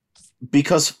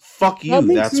 Because fuck you,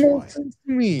 that's why.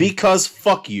 Because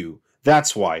fuck you,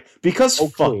 that's why. Because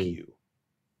fuck you.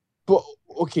 But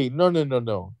okay,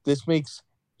 no. This makes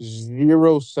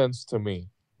 0 sense to me.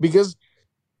 Because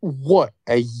what,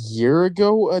 a year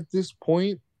ago at this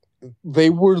point,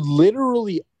 they were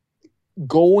literally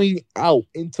going out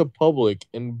into public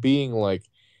and being like,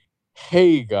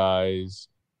 "Hey guys,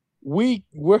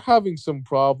 we're having some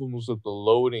problems with the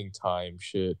loading time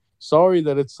shit. Sorry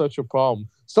that it's such a problem."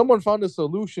 Someone found a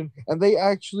solution and they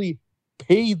actually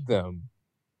paid them.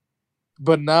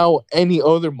 But now any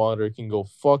other modder can go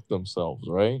fuck themselves,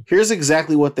 right? Here's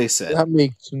exactly what they said. That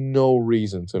makes no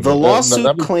reason to me. The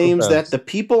lawsuit claims that the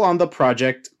people on the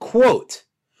project, quote,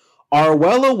 are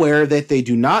well aware that they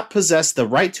do not possess the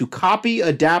right to copy,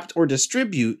 adapt, or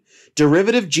distribute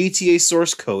derivative GTA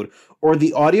source code or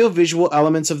the audiovisual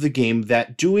elements of the game,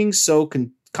 that doing so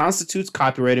constitutes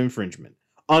copyright infringement.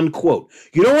 Unquote.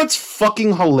 You know what's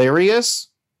fucking hilarious?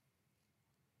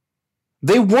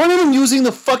 They weren't even using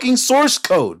the fucking source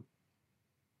code.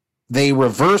 They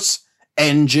reverse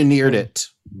engineered it.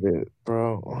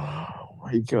 Bro. Oh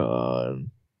my god.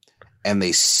 And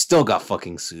they still got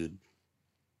fucking sued.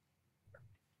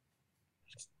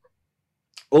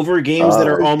 Over games that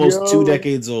are almost 2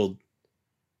 decades old.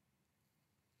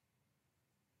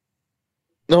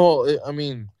 No, I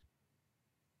mean,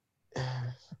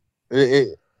 I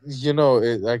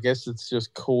guess it's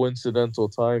just coincidental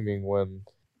timing when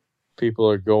people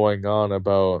are going on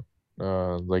about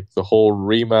like the whole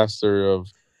remaster of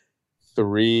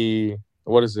 3.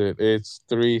 What is it? It's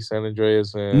 3 San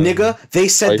Andreas and nigga, they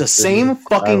said the same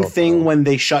fucking thing when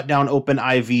they shut down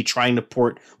OpenIV trying to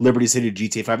port Liberty City to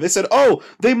GTA 5. They said, "Oh,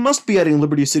 they must be adding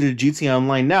Liberty City to GTA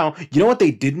Online now." You know what they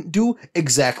didn't do?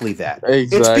 Exactly that.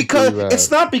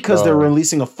 It's not because they're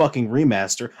releasing a fucking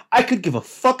remaster. I could give a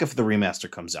fuck if the remaster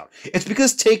comes out. It's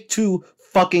because Take-Two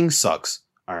fucking sucks.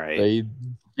 All right.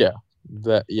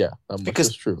 Because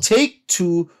is true.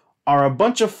 Take-Two are a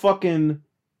bunch of fucking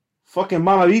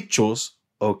mamabichos,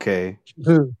 okay?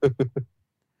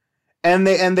 and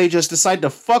they just decide to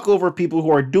fuck over people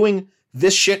who are doing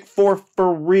this shit for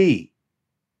free.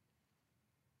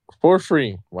 For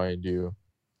free, mind you.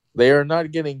 They are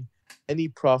not getting any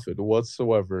profit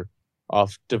whatsoever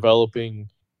off developing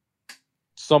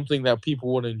something that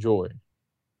people would enjoy.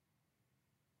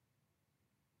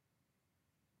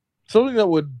 Something that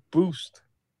would boost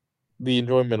the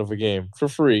enjoyment of a game for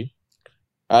free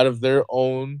out of their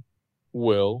own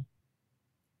will.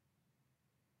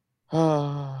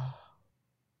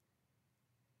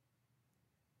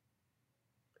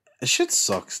 This shit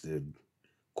sucks, dude.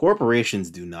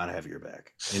 Corporations do not have your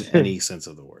back in any sense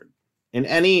of the word. In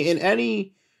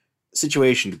any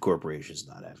situation, do corporations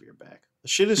not have your back? The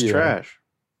shit is trash.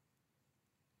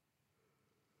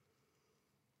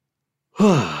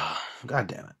 God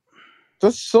damn it.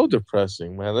 That's so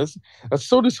depressing, man. That's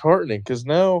so disheartening because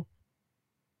now,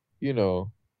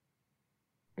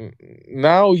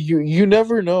 now you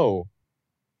never know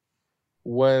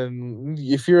when,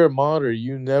 if you're a modder,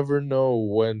 you never know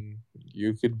when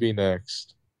you could be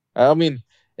next. I mean,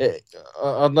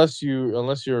 unless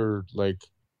you're like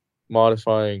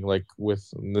modifying like with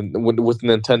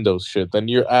Nintendo's shit, then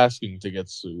you're asking to get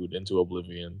sued into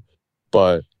oblivion.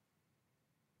 But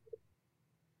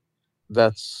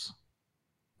that's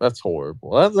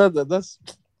horrible. That's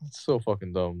so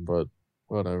fucking dumb. But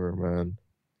whatever, man.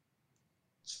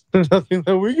 There's nothing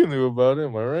that we can do about it.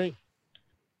 Am I right?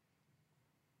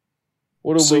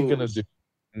 What are we gonna do?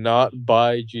 not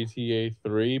buy GTA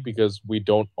 3 because we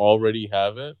don't already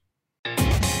have it?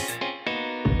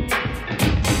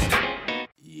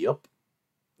 Yep.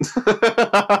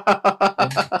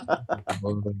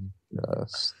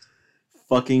 Yes.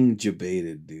 Fucking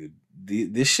debated, dude.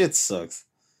 This shit sucks.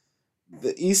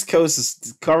 The East Coast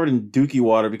is covered in dookie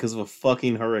water because of a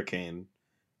fucking hurricane.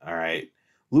 All right.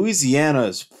 Louisiana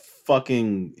is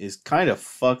kind of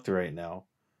fucked right now.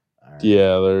 Right.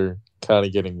 Yeah, they're kind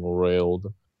of getting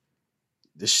railed.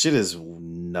 This shit is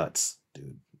nuts,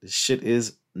 dude. This shit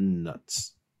is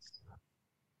nuts.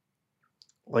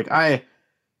 Like,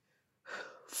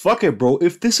 fuck it, bro.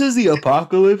 If this is the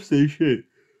apocalypse, then shit.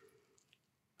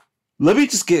 Let me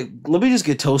just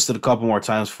get toasted a couple more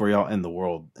times for y'all in the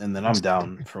world, and then I'm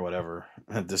down for whatever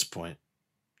at this point.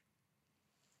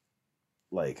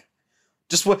 Like,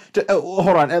 just hold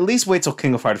on. At least wait till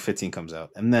King of Fighters 15 comes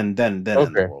out, and then okay, in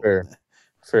the world.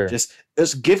 Fair. Just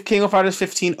give King of Fighters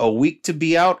 15 a week to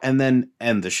be out, and then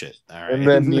end the shit. All right. And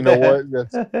then you know what?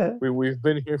 We've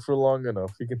been here for long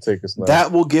enough. You can take us now.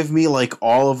 That will give me like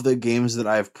all of the games that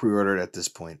I've pre-ordered at this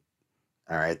point.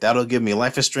 All right, that'll give me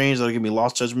Life is Strange. That'll give me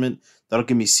Lost Judgment. That'll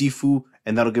give me Sifu,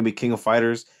 and that'll give me King of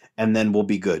Fighters, and then we'll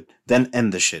be good. Then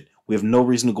end the shit. We have no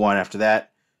reason to go on after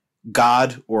that.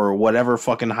 God or whatever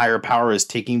fucking higher power is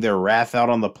taking their wrath out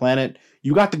on the planet.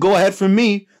 You got to go ahead from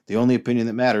me. The only opinion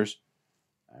that matters.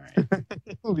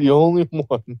 The only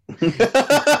one.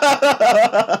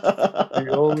 The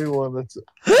only one that's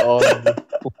on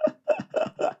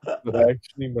that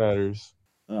actually matters.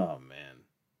 Oh man.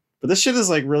 But this shit is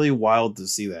like really wild to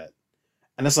see that.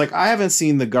 And it's like I haven't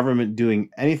seen the government doing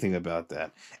anything about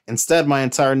that. Instead, my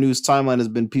entire news timeline has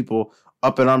been people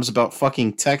up in arms about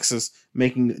fucking Texas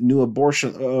making new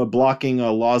abortion blocking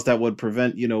laws that would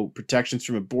prevent, protections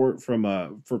from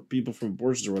for people from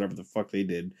abortions or whatever the fuck they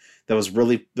did. That was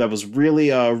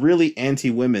really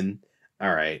anti-women.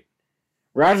 All right.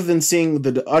 Rather than seeing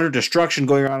the utter destruction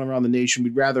going on around the nation,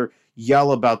 we'd rather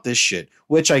yell about this shit,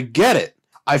 which I get it.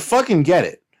 I fucking get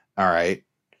it. All right.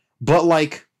 But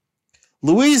like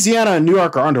Louisiana and New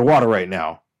York are underwater right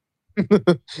now.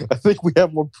 I think we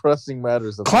have more pressing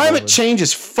matters. Climate change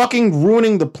is fucking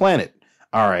ruining the planet.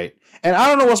 All right. And I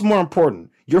don't know what's more important.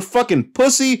 Your fucking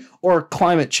pussy or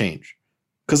climate change.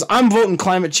 Because I'm voting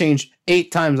climate change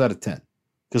 8 times out of 10.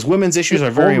 Because women's issues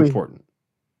are very important.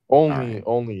 Only 8.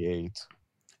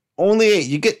 Only 8.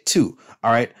 You get 2.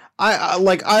 All right. I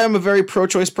am a very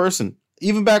pro-choice person.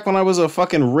 Even back when I was a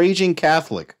fucking raging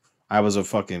Catholic, I was a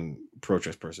fucking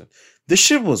pro-choice person. This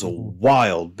shit was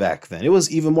wild back then. It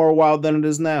was even more wild than it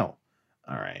is now.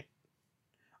 All right.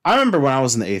 I remember when I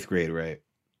was in the 8th grade, right?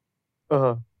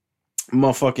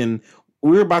 Motherfucking,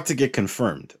 we were about to get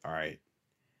confirmed. All right.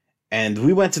 And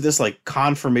we went to this like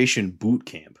confirmation boot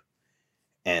camp.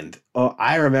 And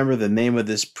I remember the name of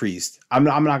this priest. I'm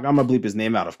gonna bleep his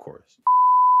name out, of course.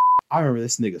 I remember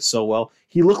this nigga so well.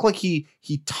 He looked like he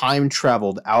time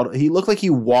traveled out. He looked like he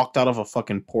walked out of a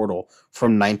fucking portal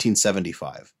from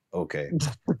 1975. Okay.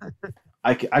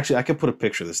 I could put a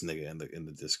picture of this nigga in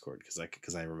the Discord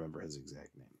because I remember his exact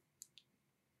name.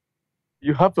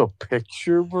 You have a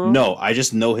picture, bro? No, I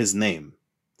just know his name,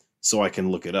 so I can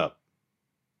look it up.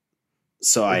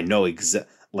 So I know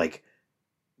like,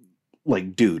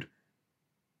 dude.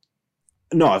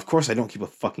 No, of course I don't keep a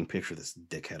fucking picture of this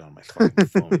dickhead on my fucking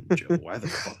phone, Joe. Why the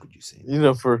fuck would you say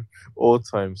that? For old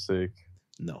time's sake.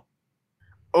 No.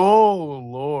 Oh,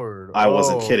 Lord. I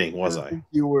wasn't kidding, was I?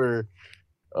 You were.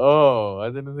 Oh, I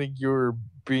didn't think you were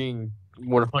being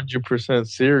 100%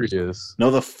 serious. No,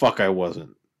 the fuck I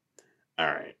wasn't. All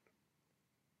right.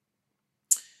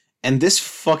 And this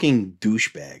fucking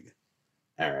douchebag,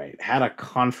 all right, had a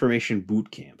confirmation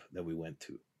boot camp that we went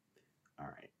to. All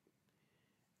right.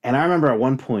 And I remember at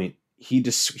one point, he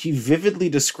vividly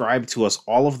described to us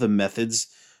all of the methods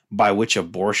by which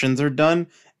abortions are done.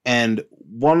 And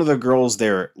one of the girls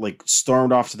there, like,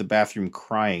 stormed off to the bathroom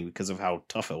crying because of how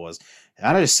tough it was. And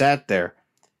I just sat there.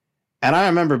 And I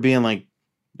remember being like,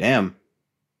 damn,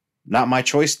 not my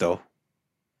choice, though.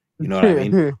 You know what I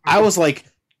mean? I was like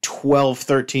 12,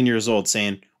 13 years old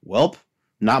saying, welp,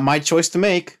 not my choice to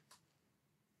make.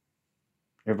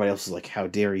 Everybody else was like, how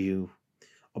dare you?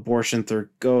 Abortion, they're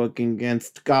going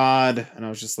against God. And I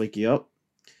was just like, yep.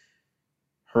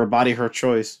 Her body, her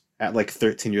choice. At like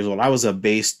 13 years old. I was a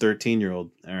based 13-year-old.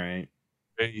 All right.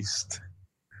 Based.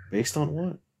 Based on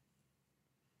what?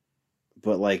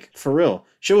 But like, for real.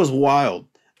 Shit was wild.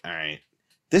 All right.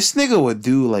 This nigga would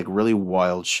do like really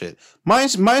wild shit. My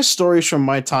stories from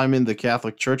my time in the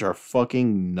Catholic Church are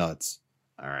fucking nuts.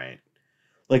 All right.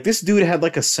 Like this dude had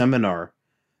like a seminar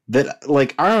that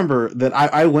like I remember that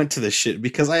I went to this shit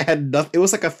because I had nothing. It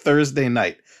was like a Thursday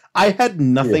night. I had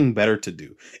nothing better to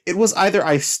do. It was either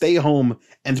I stay home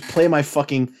and play my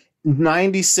fucking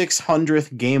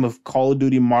 9600th game of Call of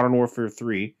Duty Modern Warfare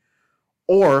 3,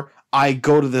 or I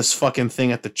go to this fucking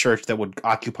thing at the church that would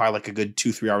occupy like a good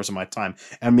 2-3 hours of my time,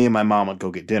 and me and my mom would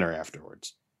go get dinner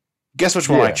afterwards. Guess which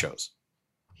one I chose?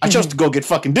 I chose to go get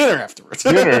fucking dinner afterwards.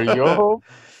 Dinner, yo.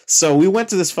 So we went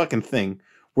to this fucking thing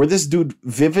where this dude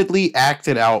vividly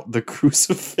acted out the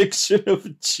crucifixion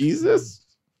of Jesus.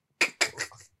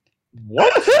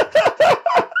 What?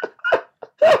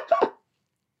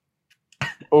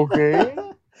 Okay.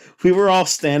 We were all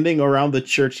standing around the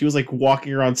church. He was like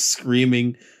walking around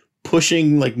screaming,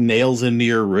 pushing like nails into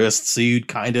your wrist so you'd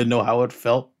kind of know how it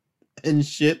felt and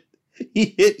shit.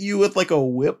 He hit you with like a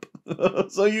whip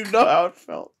so you know how it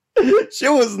felt.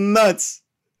 Shit was nuts.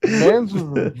 Man's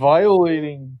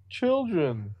violating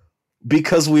children.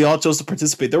 Because we all chose to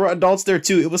participate. There were adults there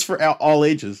too. It was for all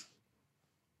ages.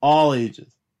 All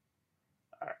ages.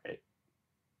 All right.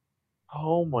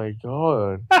 Oh my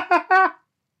god.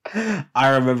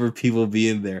 I remember people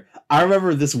being there. I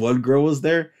remember this one girl was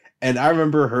there, and I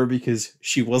remember her because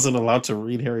she wasn't allowed to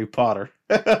read Harry Potter.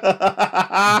 She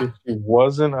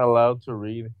wasn't allowed to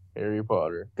read Harry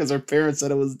Potter. Because her parents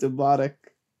said it was demonic.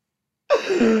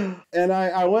 And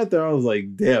I went there, I was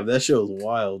like, damn, that shit was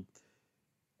wild.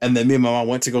 And then me and my mom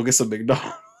went to go get some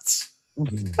McDonald's.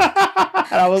 And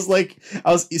I was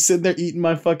sitting there eating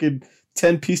my fucking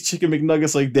 10-piece chicken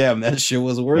McNuggets like, damn, that shit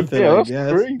was worth it. Yeah,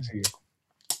 that's crazy.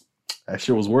 That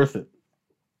shit was worth it.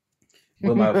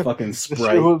 With my fucking Sprite.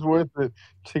 That shit was worth it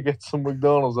to get some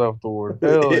McDonald's afterward.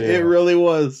 Hell It really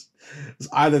was. It's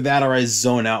either that or I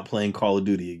zone out playing Call of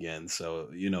Duty again. So,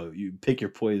 you pick your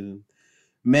poison.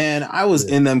 Man, I was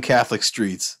in them Catholic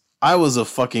streets. I was a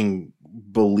fucking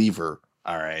believer.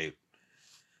 All right.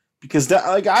 Because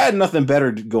I had nothing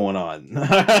better going on.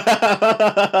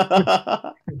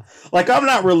 Like, I'm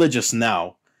not religious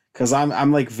now. Because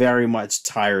I'm like very much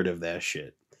tired of that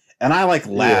shit. And I like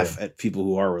laugh at people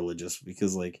who are religious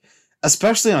because like,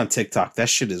 especially on TikTok, that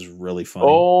shit is really funny.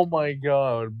 Oh my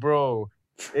god, bro.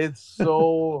 It's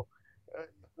so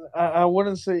I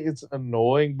wouldn't say it's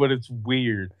annoying, but it's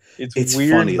weird. It's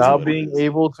weird not being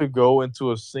able to go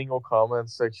into a single comment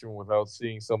section without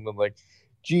seeing something like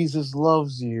Jesus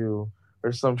loves you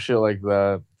or some shit like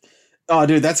that. Oh,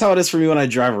 dude, that's how it is for me when I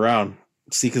drive around.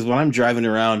 See, because when I'm driving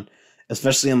around,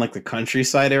 especially in like the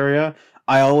countryside area,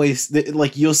 I always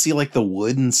like you'll see like the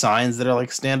wooden signs that are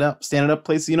like standing up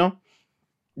place,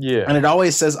 Yeah. And it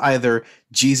always says either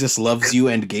Jesus loves you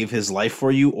and gave his life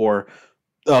for you or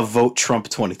vote Trump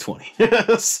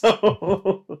 2020.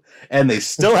 So, and they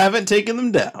still haven't taken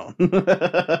them down.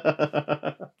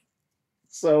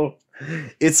 So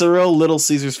it's a real Little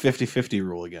Caesars 50-50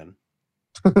 rule again.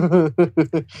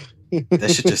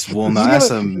 That shit just will not. That's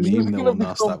a meme that will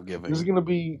not stop giving. This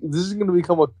is gonna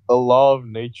become a law of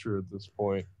nature at this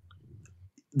point.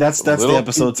 That's the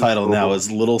episode title now. Is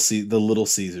the Little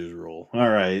Caesars rule. All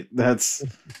right, that's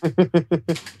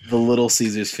the Little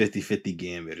Caesars 50-50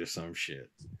 gambit or some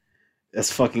shit.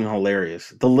 That's fucking hilarious.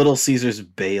 The Little Caesars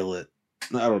bail it.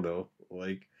 I don't know.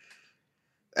 Like,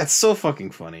 that's so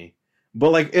fucking funny.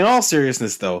 But like, in all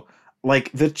seriousness, though,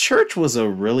 like the church was a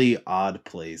really odd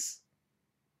place.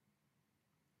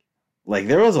 Like,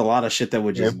 there was a lot of shit that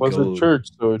would just go. It was a church,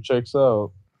 so it checks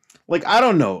out. Like, I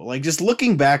don't know. Like, just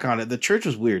looking back on it, the church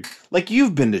was weird. Like,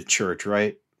 you've been to church,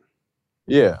 right?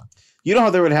 Yeah. You know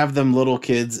how they would have them little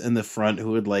kids in the front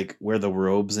who would, like, wear the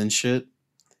robes and shit?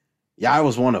 Yeah, I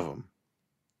was one of them.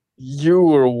 You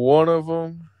were one of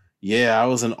them? Yeah, I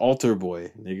was an altar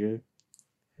boy, nigga.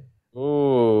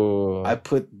 Oh.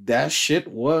 That shit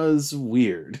was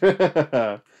weird.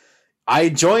 I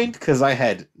joined because I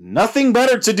had nothing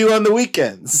better to do on the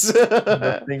weekends.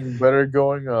 Nothing better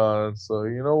going on. So,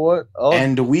 you know what?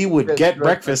 And we would get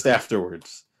breakfast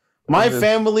afterwards. My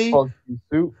family...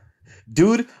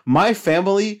 Dude, my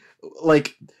family were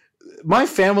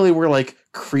like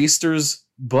Creasters,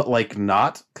 but like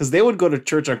not. Because they would go to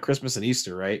church on Christmas and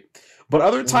Easter, right? But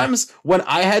other times when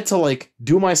I had to like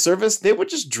do my service, they would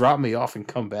just drop me off and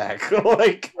come back.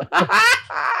 Like...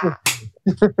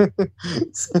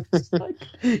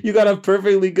 you got a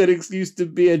perfectly good excuse to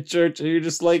be at church and you're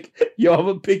just like, yo, I'm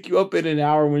gonna pick you up in an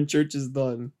hour when church is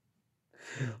done.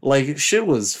 Like, shit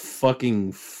was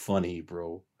fucking funny,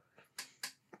 bro.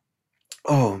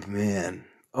 Oh man.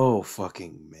 Oh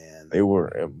fucking man. They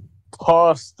were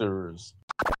imposters.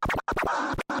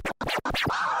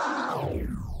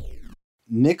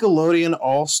 Nickelodeon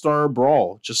All-Star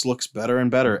Brawl just looks better and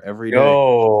better every day.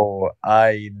 Oh,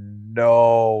 I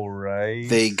know, right?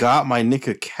 They got my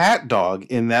Nicka Cat Dog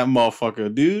in that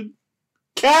motherfucker, dude.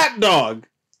 Cat Dog!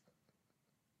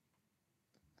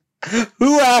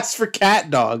 Who asked for cat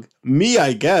dog? Me,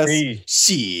 I guess. Me.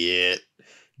 Shit.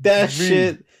 That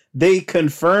shit. They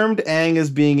confirmed Aang as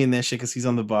being in that shit because he's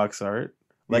on the box art.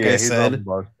 Like I said. On the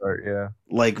box art, yeah.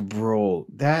 Like, bro,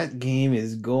 that game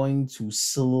is going to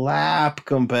slap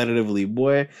competitively,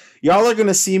 boy. Y'all are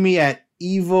gonna see me at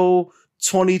EVO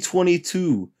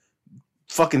 2022.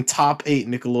 Fucking top 8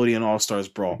 Nickelodeon All-Stars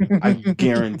Brawl. I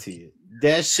guarantee it.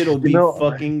 That shit'll be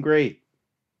fucking great.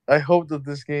 I hope that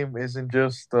this game isn't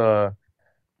just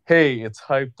hey, it's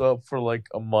hyped up for like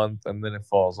a month and then it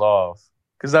falls off.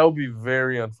 Because that would be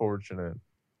very unfortunate.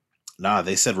 Nah,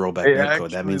 they said rollback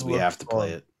netcode. That means we have to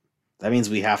play it. That means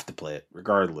we have to play it,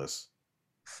 regardless.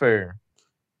 Fair.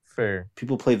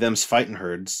 People play them's fighting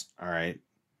herds, all right?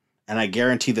 And I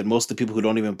guarantee that most of the people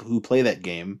who play that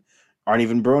game aren't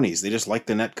even bronies. They just like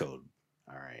the netcode.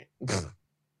 All right.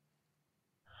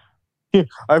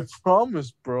 I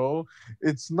promise, bro.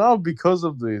 It's not because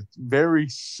of the very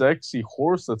sexy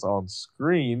horse that's on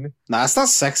screen. Nah, it's not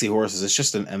sexy horses. It's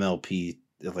just an MLP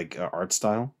like art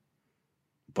style.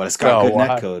 But it's got good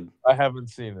netcode. I haven't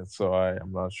seen it, so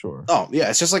I'm not sure. Oh yeah,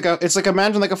 it's just like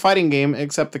imagine like a fighting game,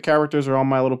 except the characters are all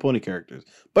My Little Pony characters.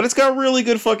 But it's got really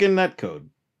good fucking netcode.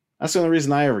 That's the only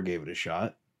reason I ever gave it a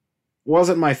shot.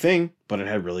 Wasn't my thing, but it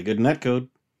had really good netcode.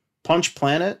 Punch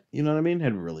Planet, you know what I mean?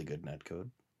 Had really good netcode.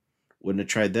 Wouldn't have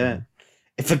tried that.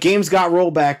 If a game's got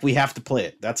rollback, we have to play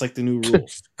it. That's like the new rule.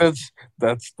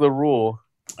 that's the rule.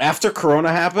 After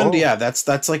Corona happened, yeah,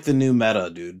 that's like the new meta,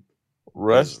 dude.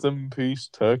 Rest in peace,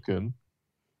 Tekken.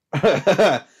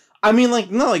 I mean, like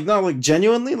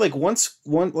genuinely, like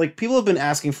people have been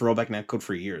asking for rollback netcode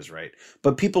for years, right?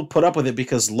 But people put up with it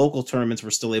because local tournaments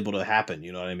were still able to happen.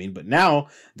 You know what I mean? But now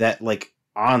that like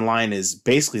online is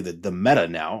basically the meta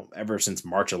now, ever since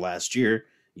March of last year,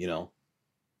 you know.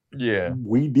 Yeah,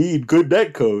 we need good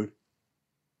netcode.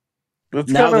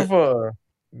 That's kind of a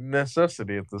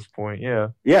necessity at this point.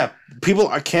 Yeah.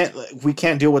 We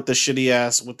can't deal with the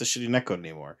shitty netcode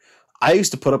anymore. I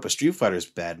used to put up a Street Fighter's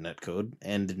bad netcode,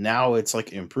 and now it's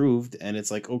like improved, and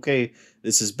it's like, okay,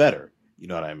 this is better. You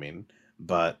know what I mean?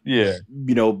 But yeah,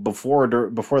 you know, before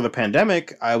the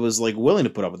pandemic, I was like willing to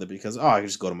put up with it because I could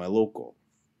just go to my local.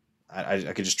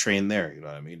 I could just train there. You know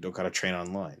what I mean? Don't gotta train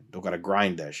online. Don't gotta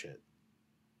grind that shit.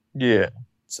 Yeah.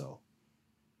 So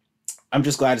I'm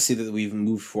just glad to see that we've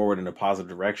moved forward in a positive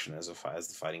direction as the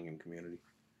fighting game community.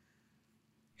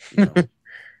 You know?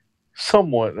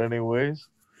 Somewhat, anyways.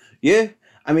 Yeah,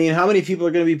 I mean, how many people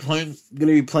are going to be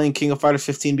playing King of Fighters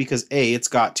 15 because A, it's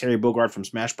got Terry Bogard from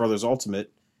Smash Brothers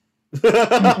Ultimate.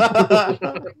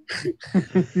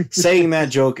 Saying that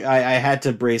joke, I had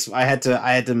to brace. I had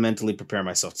to mentally prepare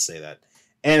myself to say that,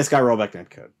 and it's got rollback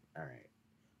netcode. All right,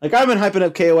 like I've been hyping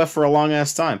up KOF for a long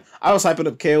ass time. I was hyping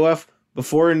up KOF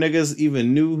before niggas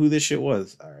even knew who this shit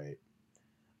was. All right,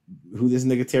 who this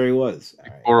nigga Terry was. All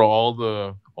right. Before all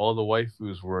the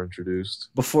waifus were introduced.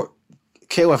 Before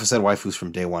KOF has said waifus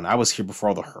from day one. I was here before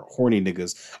all the horny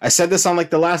niggas. I said this on like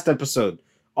the last episode.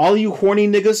 All you horny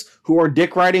niggas who are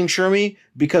dick riding Shermie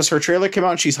because her trailer came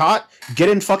out and she's hot, get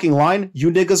in fucking line.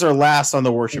 You niggas are last on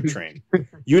the worship train.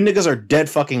 You niggas are dead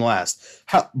fucking last.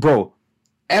 Bro,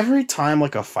 every time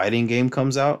like a fighting game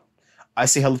comes out, I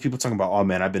see hella people talking about, oh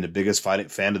man, I've been the biggest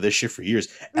fan of this shit for years,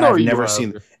 and I've never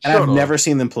seen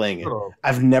them playing it.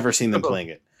 I've never seen them playing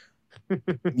it.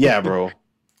 Yeah, bro.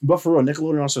 But for real,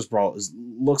 Nickelodeon All-Stars Brawl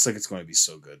looks like it's going to be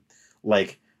so good.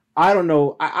 Like, I don't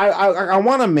know. I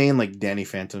want to main like Danny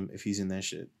Phantom if he's in that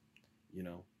shit. You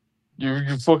know,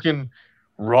 you're fucking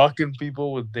rocking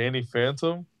people with Danny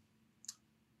Phantom.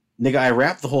 Nigga, I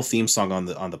rapped the whole theme song on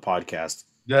the podcast.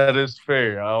 That is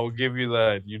fair. I'll give you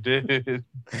that. You did.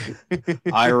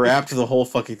 I rapped the whole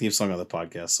fucking theme song on the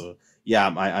podcast. So yeah,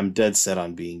 I'm dead set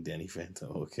on being Danny Phantom.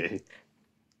 Okay.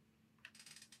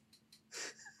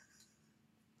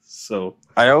 So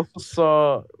I also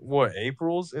saw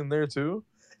April's in there too.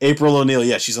 April O'Neil,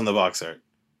 yeah, she's on the box art.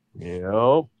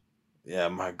 Yep. Yeah,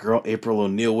 my girl April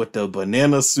O'Neil with the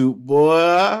banana suit,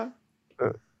 boy.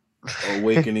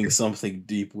 Awakening something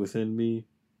deep within me.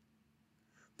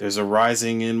 There's a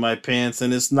rising in my pants,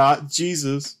 and it's not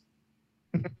Jesus.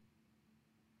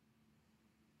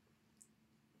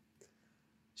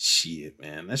 Shit,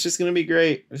 man, that's just gonna be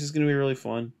great. It's just gonna be really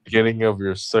fun. Beginning of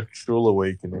your sexual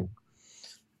awakening.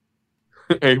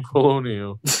 April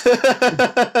O'Neil.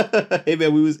 Hey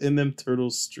man, we was in them turtle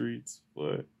streets.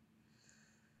 What?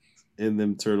 In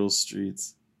them turtle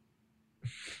streets.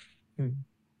 Fuck,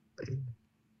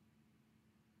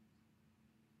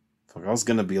 I was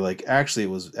gonna be like, it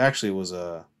was Velma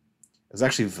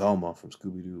from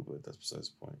Scooby Doo, but that's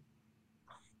besides the point.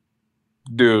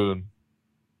 Dude,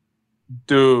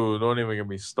 don't even get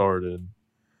me started.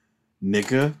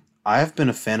 Nigga, I have been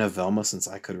a fan of Velma since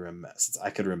I could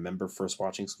remember first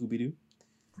watching Scooby-Doo.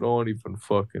 Don't even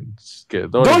fucking skip.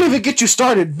 Don't even get you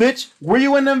started, bitch. Were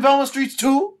you in them Velma streets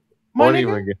too? Don't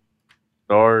even get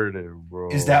started, bro.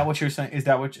 Is that what you're saying? Is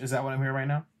that what I'm hearing right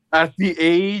now? At the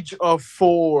age of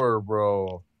 4,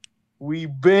 bro. We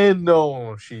been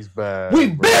known she's bad. We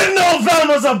been known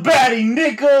Velma's a baddie,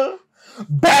 nigga.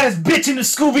 Baddest bitch in the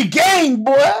Scooby gang,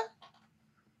 boy.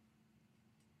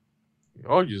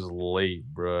 Y'all just late,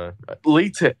 bro.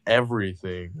 Late to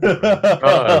everything.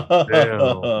 God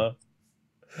damn.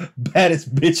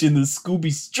 Baddest bitch in the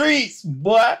Scooby streets,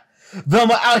 boy.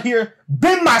 Velma out here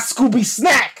been my Scooby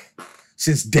snack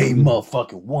since day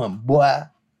motherfucking one, boy.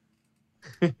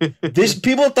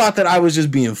 People thought that I was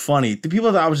just being funny. The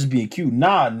people thought I was just being cute.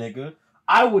 Nah, nigga.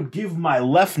 I would give my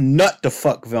left nut to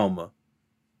fuck Velma.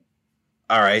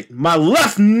 All right, my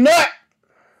left nut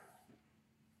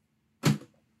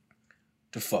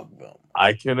to fuck Velma.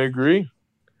 I can agree.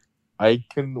 I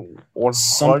can.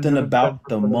 Something about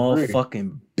the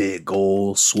motherfucking big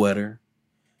old sweater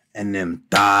and them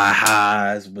thigh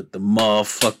highs with the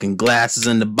motherfucking glasses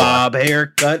and the bob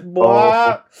haircut,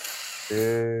 boy.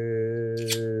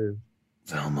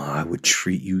 Velma, I would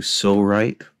treat you so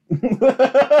right.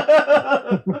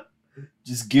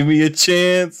 Just give me a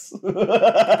chance. Give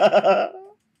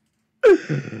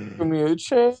me a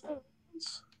chance.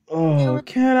 Oh,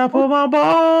 can I put my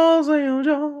balls in your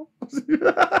jaw?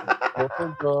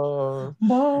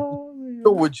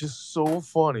 Which is so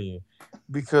funny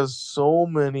because so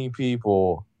many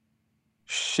people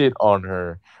shit on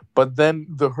her. But then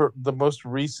the most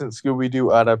recent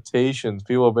Scooby-Doo adaptations,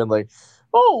 people have been like,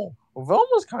 "Oh,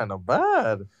 Velma's kind of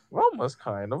bad. Velma's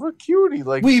kind of a cutie."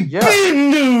 Like been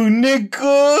new,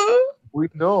 nigga. We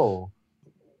know.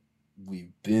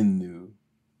 We've been new.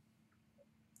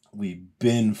 We've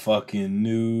been fucking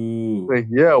new. Like,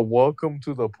 yeah, welcome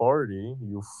to the party,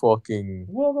 you fucking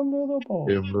welcome to the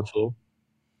party. Imbecile.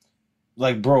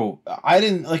 Like, bro, I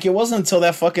didn't like. It wasn't until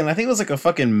that fucking. I think it was like a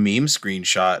fucking meme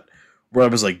screenshot. Where I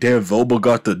was like, damn, Velma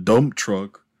got the dump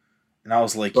truck. And I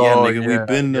was like, yeah, nigga, we've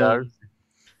been...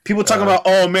 People talking about,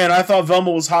 oh, man, I thought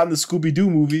Velma was hot in the Scooby-Doo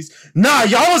movies. Nah,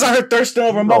 y'all was out here thirsting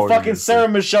over motherfucking Sarah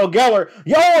Michelle Gellar.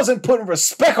 Y'all wasn't putting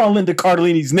respect on Linda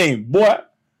Cardellini's name, boy.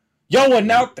 Y'all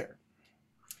wasn't out there.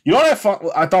 You know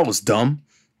what I thought was dumb?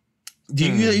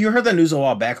 You heard that news a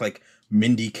while back, like,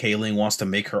 Mindy Kaling wants to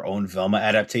make her own Velma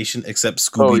adaptation, except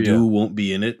Scooby-Doo won't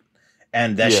be in it.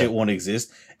 And that shit won't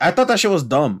exist. I thought that shit was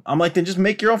dumb. I'm like, then just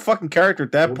make your own fucking character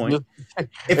at that point.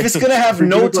 If it's gonna have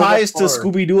no ties to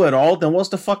Scooby-Doo at all, then what's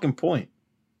the fucking point?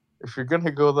 If you're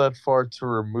gonna go that far to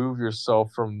remove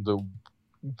yourself from the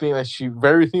thing that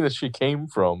she came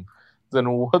from, then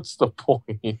what's the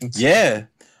point? Yeah.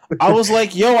 I was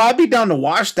like, yo, I'd be down to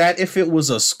watch that if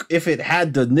it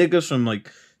had the niggas from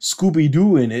like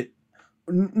Scooby-Doo in it.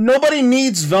 Nobody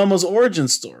needs Velma's origin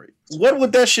story. What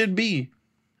would that shit be?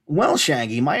 Well,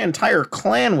 Shaggy, my entire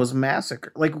clan was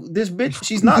massacred. Like, this bitch,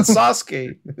 she's not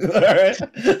Sasuke.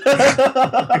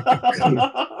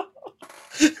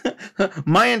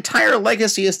 My entire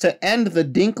legacy is to end the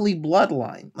Dinkley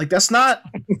bloodline. Like, that's not...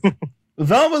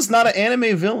 Velma's not an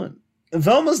anime villain.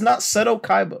 Velma's not Seto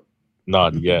Kaiba.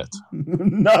 Not yet.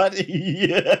 Not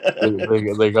yet.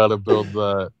 They gotta build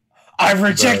that. I've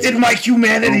rejected my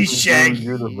humanity, Shaggy.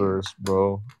 Universe,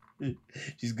 bro.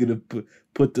 She's gonna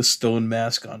put the stone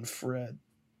mask on Fred.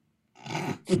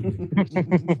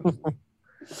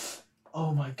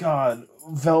 Oh my god.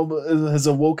 Velma has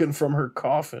awoken from her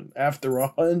coffin after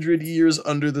 100 years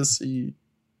under the sea.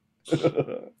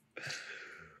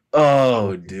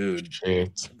 Oh, dude.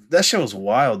 Shit. That shit was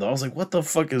wild. I was like, what the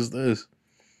fuck is this?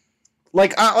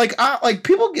 Like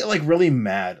people get like really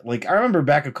mad. Like, I remember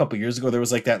back a couple years ago, there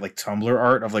was like that like Tumblr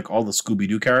art of like all the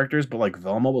Scooby-Doo characters, but like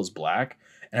Velma was black.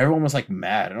 And everyone was like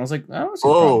mad. And I was like, I don't see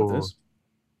a problem with this.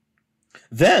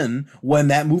 Then, when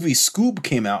that movie Scoob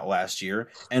came out last year,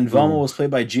 and Velma was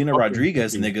played by Gina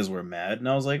Rodriguez, niggas were mad. And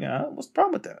I was like, what's the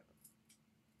problem with that?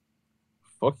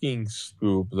 Fucking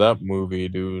Scoob, that movie,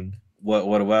 dude.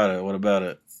 What about it? What about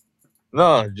it?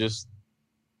 No, just...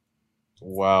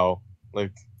 Wow.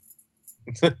 Like,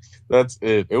 that's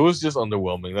it. It was just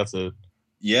underwhelming. That's it.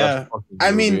 Yeah.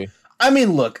 I mean,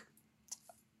 look.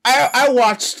 I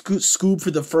watched Scoob for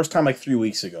the first time like 3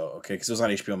 weeks ago, okay, because it was on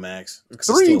HBO Max.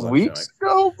 3 weeks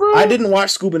ago, bro? I didn't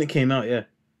watch Scoob when it came out, yeah.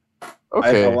 Okay.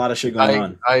 I have a lot of shit going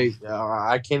on.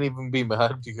 I can't even be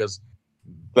mad because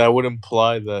that would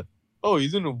imply that, oh,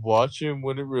 you didn't watch him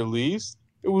when it released?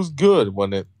 It was good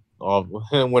when it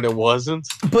wasn't.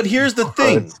 But here's the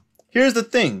thing. Here's the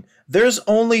thing. There's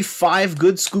only 5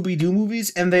 good Scooby-Doo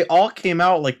movies, and they all came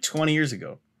out like 20 years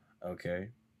ago, okay?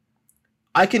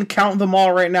 I can count them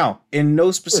all right now in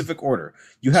no specific order.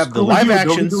 You have the live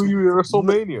actions.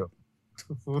 WrestleMania.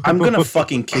 I'm gonna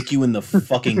fucking kick you in the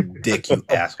fucking dick, you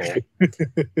asshole.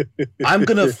 I'm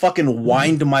gonna fucking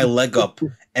wind my leg up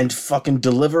and fucking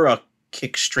deliver a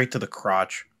kick straight to the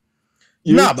crotch.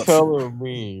 You're telling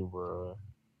me, bro.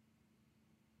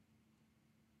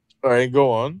 All right,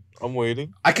 go on. I'm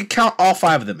waiting. I could count all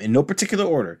 5 of them in no particular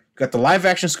order. You got the live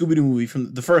action Scooby-Doo movie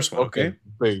from the first one, okay?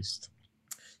 Based.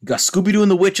 You got Scooby-Doo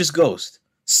and the Witch's Ghost.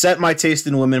 Set my taste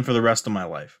in women for the rest of my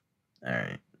life. All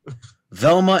right.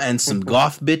 Velma and some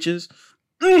goth bitches.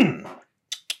 All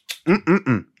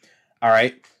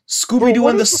right. Scooby-Doo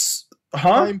and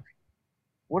the...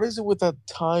 What is it with that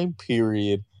time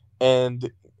period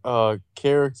and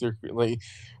character? Like,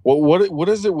 what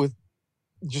is it with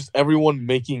just everyone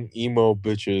making emo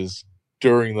bitches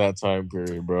during that time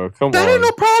period, bro? Come on. That ain't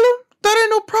no problem. That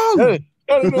ain't no problem.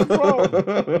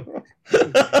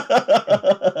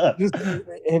 Just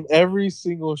in every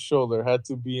single show, there had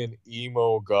to be an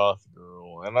emo goth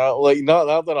girl, and I like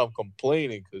not that I'm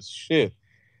complaining, because shit,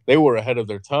 they were ahead of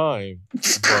their time.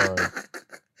 But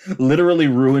literally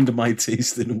ruined my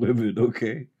taste in women.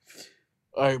 Okay.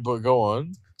 All right, but go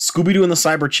on. Scooby-Doo and the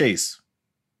Cyber Chase.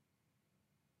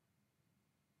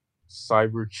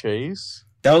 Cyber Chase.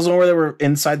 That was the one where they were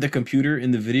inside the computer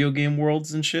in the video game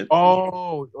worlds and shit.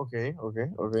 Oh, okay.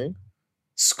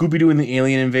 Scooby-Doo and the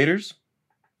Alien Invaders.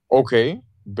 Okay,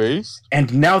 based.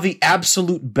 And now the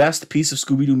absolute best piece of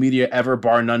Scooby-Doo media ever,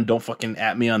 bar none. Don't fucking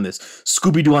at me on this.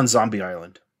 Scooby-Doo on Zombie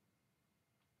Island.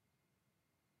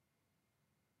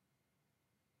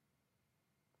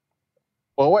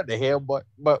 Well, what the hell? But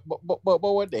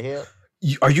what the hell?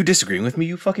 Are you disagreeing with me,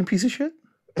 you fucking piece of shit?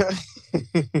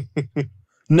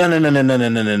 No.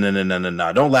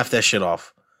 Don't laugh that shit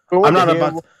off. I'm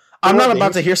not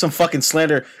about to hear some fucking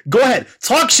slander. Go ahead.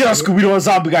 Talk shit on Scooby-Doo on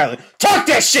Zombie Island. Talk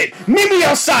that shit. Meet me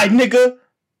outside, nigga.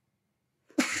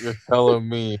 You're telling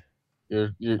me.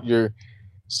 You're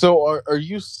So are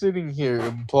you sitting here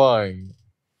implying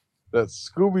that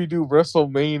Scooby-Doo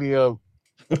WrestleMania...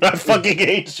 I fucking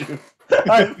hate you.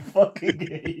 I fucking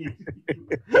hate you.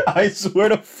 I swear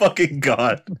to fucking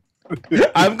God.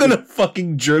 I'm gonna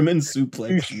fucking German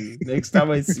suplex you next time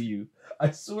I see you.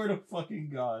 I swear to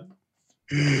fucking God.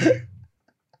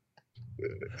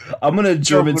 I'm gonna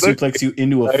German suplex you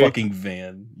into a fucking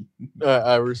van.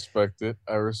 I respect it.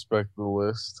 I respect the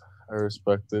list. I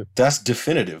respect it. That's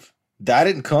definitive. I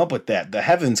didn't come up with that. The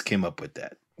heavens came up with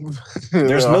that.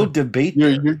 There's no debate.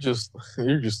 You're just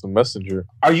the messenger.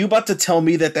 Are you about to tell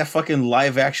me that fucking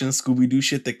live action Scooby-Doo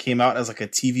shit that came out as like a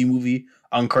TV movie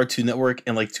on Cartoon Network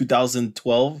in like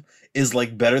 2012 is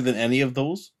like better than any of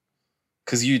those?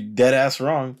 Because you're dead ass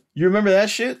wrong. You remember that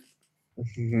shit?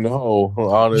 No,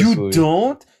 honestly. You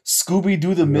don't?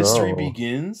 Scooby-Doo the Mystery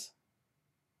Begins?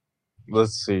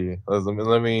 Let's see.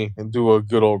 Let me do a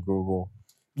good old Google.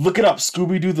 Look it up.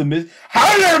 Scooby-Doo the Mystery.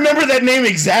 How did I remember that name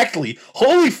exactly?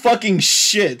 Holy fucking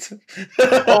shit.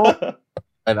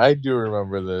 And I do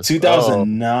remember this.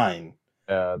 2009.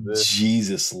 Yeah.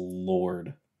 Jesus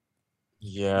Lord.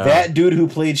 Yeah. That dude who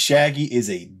played Shaggy is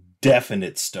a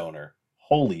definite stoner.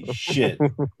 Holy shit.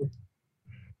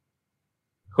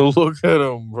 Look at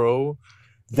him, bro.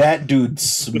 That dude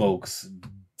smokes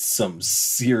some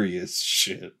serious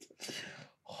shit.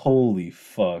 Holy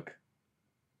fuck.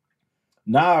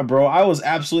 Nah, bro. I was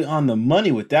absolutely on the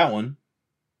money with that one.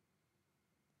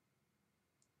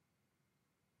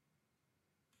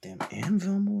 Damn, and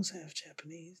Velma was half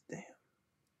Japanese. Damn.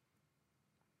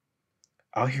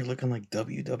 Out here looking like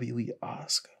WWE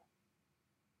Oscar.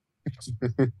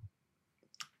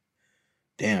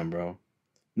 Damn, bro.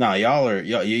 Nah,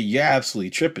 you're absolutely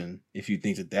tripping if you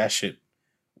think that shit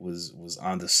was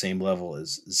on the same level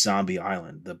as Zombie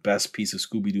Island, the best piece of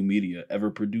Scooby-Doo media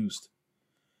ever produced.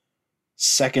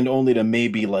 Second only to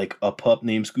maybe like a pup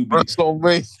named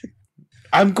Scooby.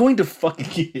 I'm going to fucking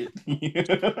get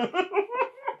it.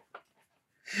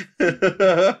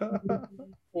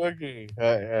 Okay,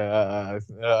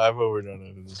 I've overdone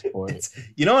it at this point.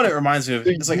 You know what it reminds me of?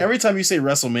 It's like every time you say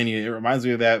WrestleMania, it reminds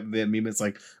me of that meme. It's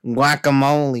like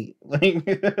guacamole.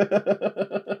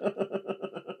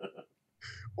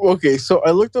 Okay, so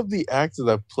I looked up the actor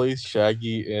that plays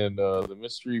Shaggy in The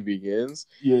Mystery Begins.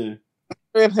 Yeah,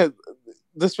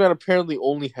 this man apparently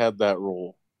only had that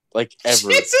role, like ever.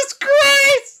 Jesus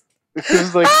Christ!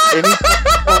 Because like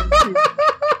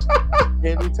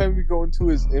anytime you go into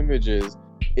his images,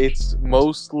 it's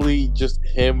mostly just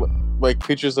him, like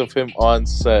pictures of him on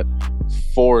set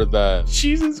for that.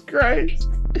 Jesus Christ!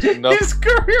 His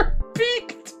career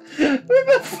peaked with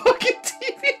a fucking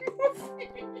TV movie.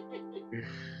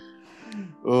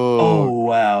 Oh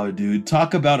wow, dude!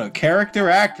 Talk about a character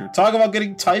actor. Talk about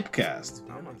getting typecast.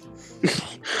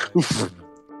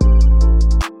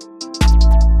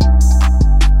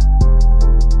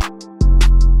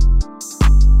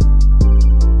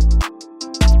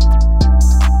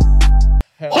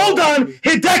 Hold on!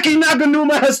 Hideki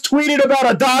Naganuma has tweeted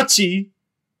about Adachi.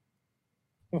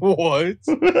 What?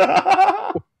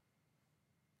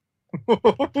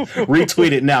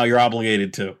 Retweet it now. You're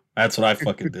obligated to. That's what I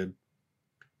fucking did.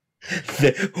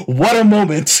 What a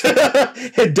moment!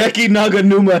 Hideki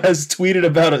Naganuma has tweeted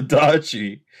about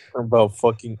Adachi. About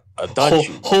fucking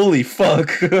Adachi. Holy fuck!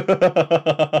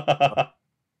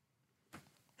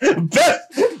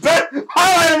 Best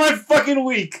highlight of my fucking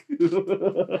week.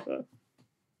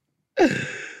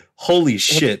 Holy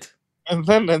shit! And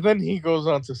then he goes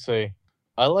on to say,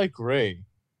 "I like Rei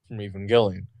from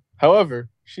Evangelion. However,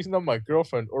 she's not my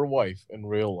girlfriend or wife in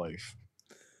real life."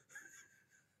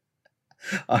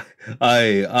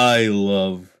 I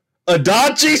love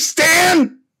Adachi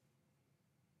Stan.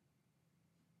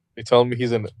 They tell me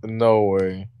he's in. No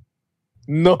way.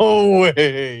 No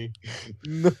way.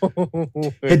 No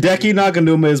way. Hideki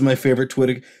Naganuma is my favorite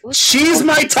Twitter. She's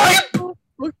my type.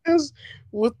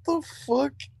 What the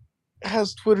fuck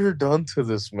has Twitter done to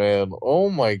this man?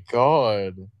 Oh my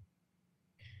god.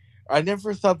 I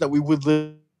never thought that we would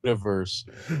live in a universe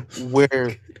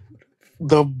where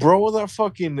the bro that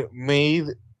fucking made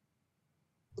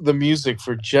the music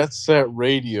for Jet Set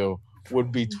Radio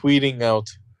would be tweeting out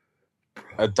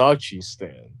Adachi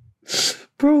Stan.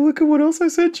 Bro, look at what else I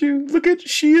sent you. Look at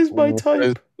she is my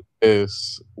type.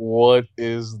 What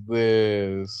is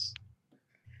this?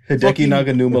 Hideki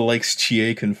Naganuma likes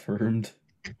Chie confirmed.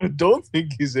 I don't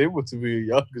think he's able to be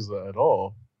a Yakuza at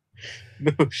all.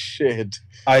 No shit.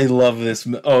 I love this.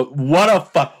 Oh, what a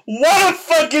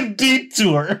fucking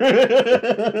detour.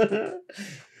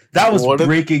 That was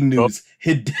breaking news.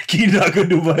 Hideki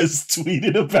Naganuma has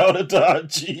tweeted about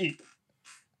Adachi.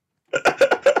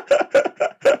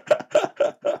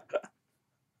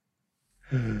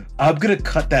 I'm gonna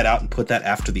cut that out and put that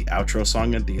after the outro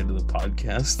song at the end of the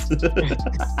podcast.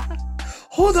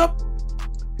 Hold up.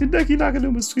 Hideki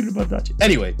Naganuma tweeted about Adachi.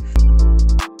 Anyway.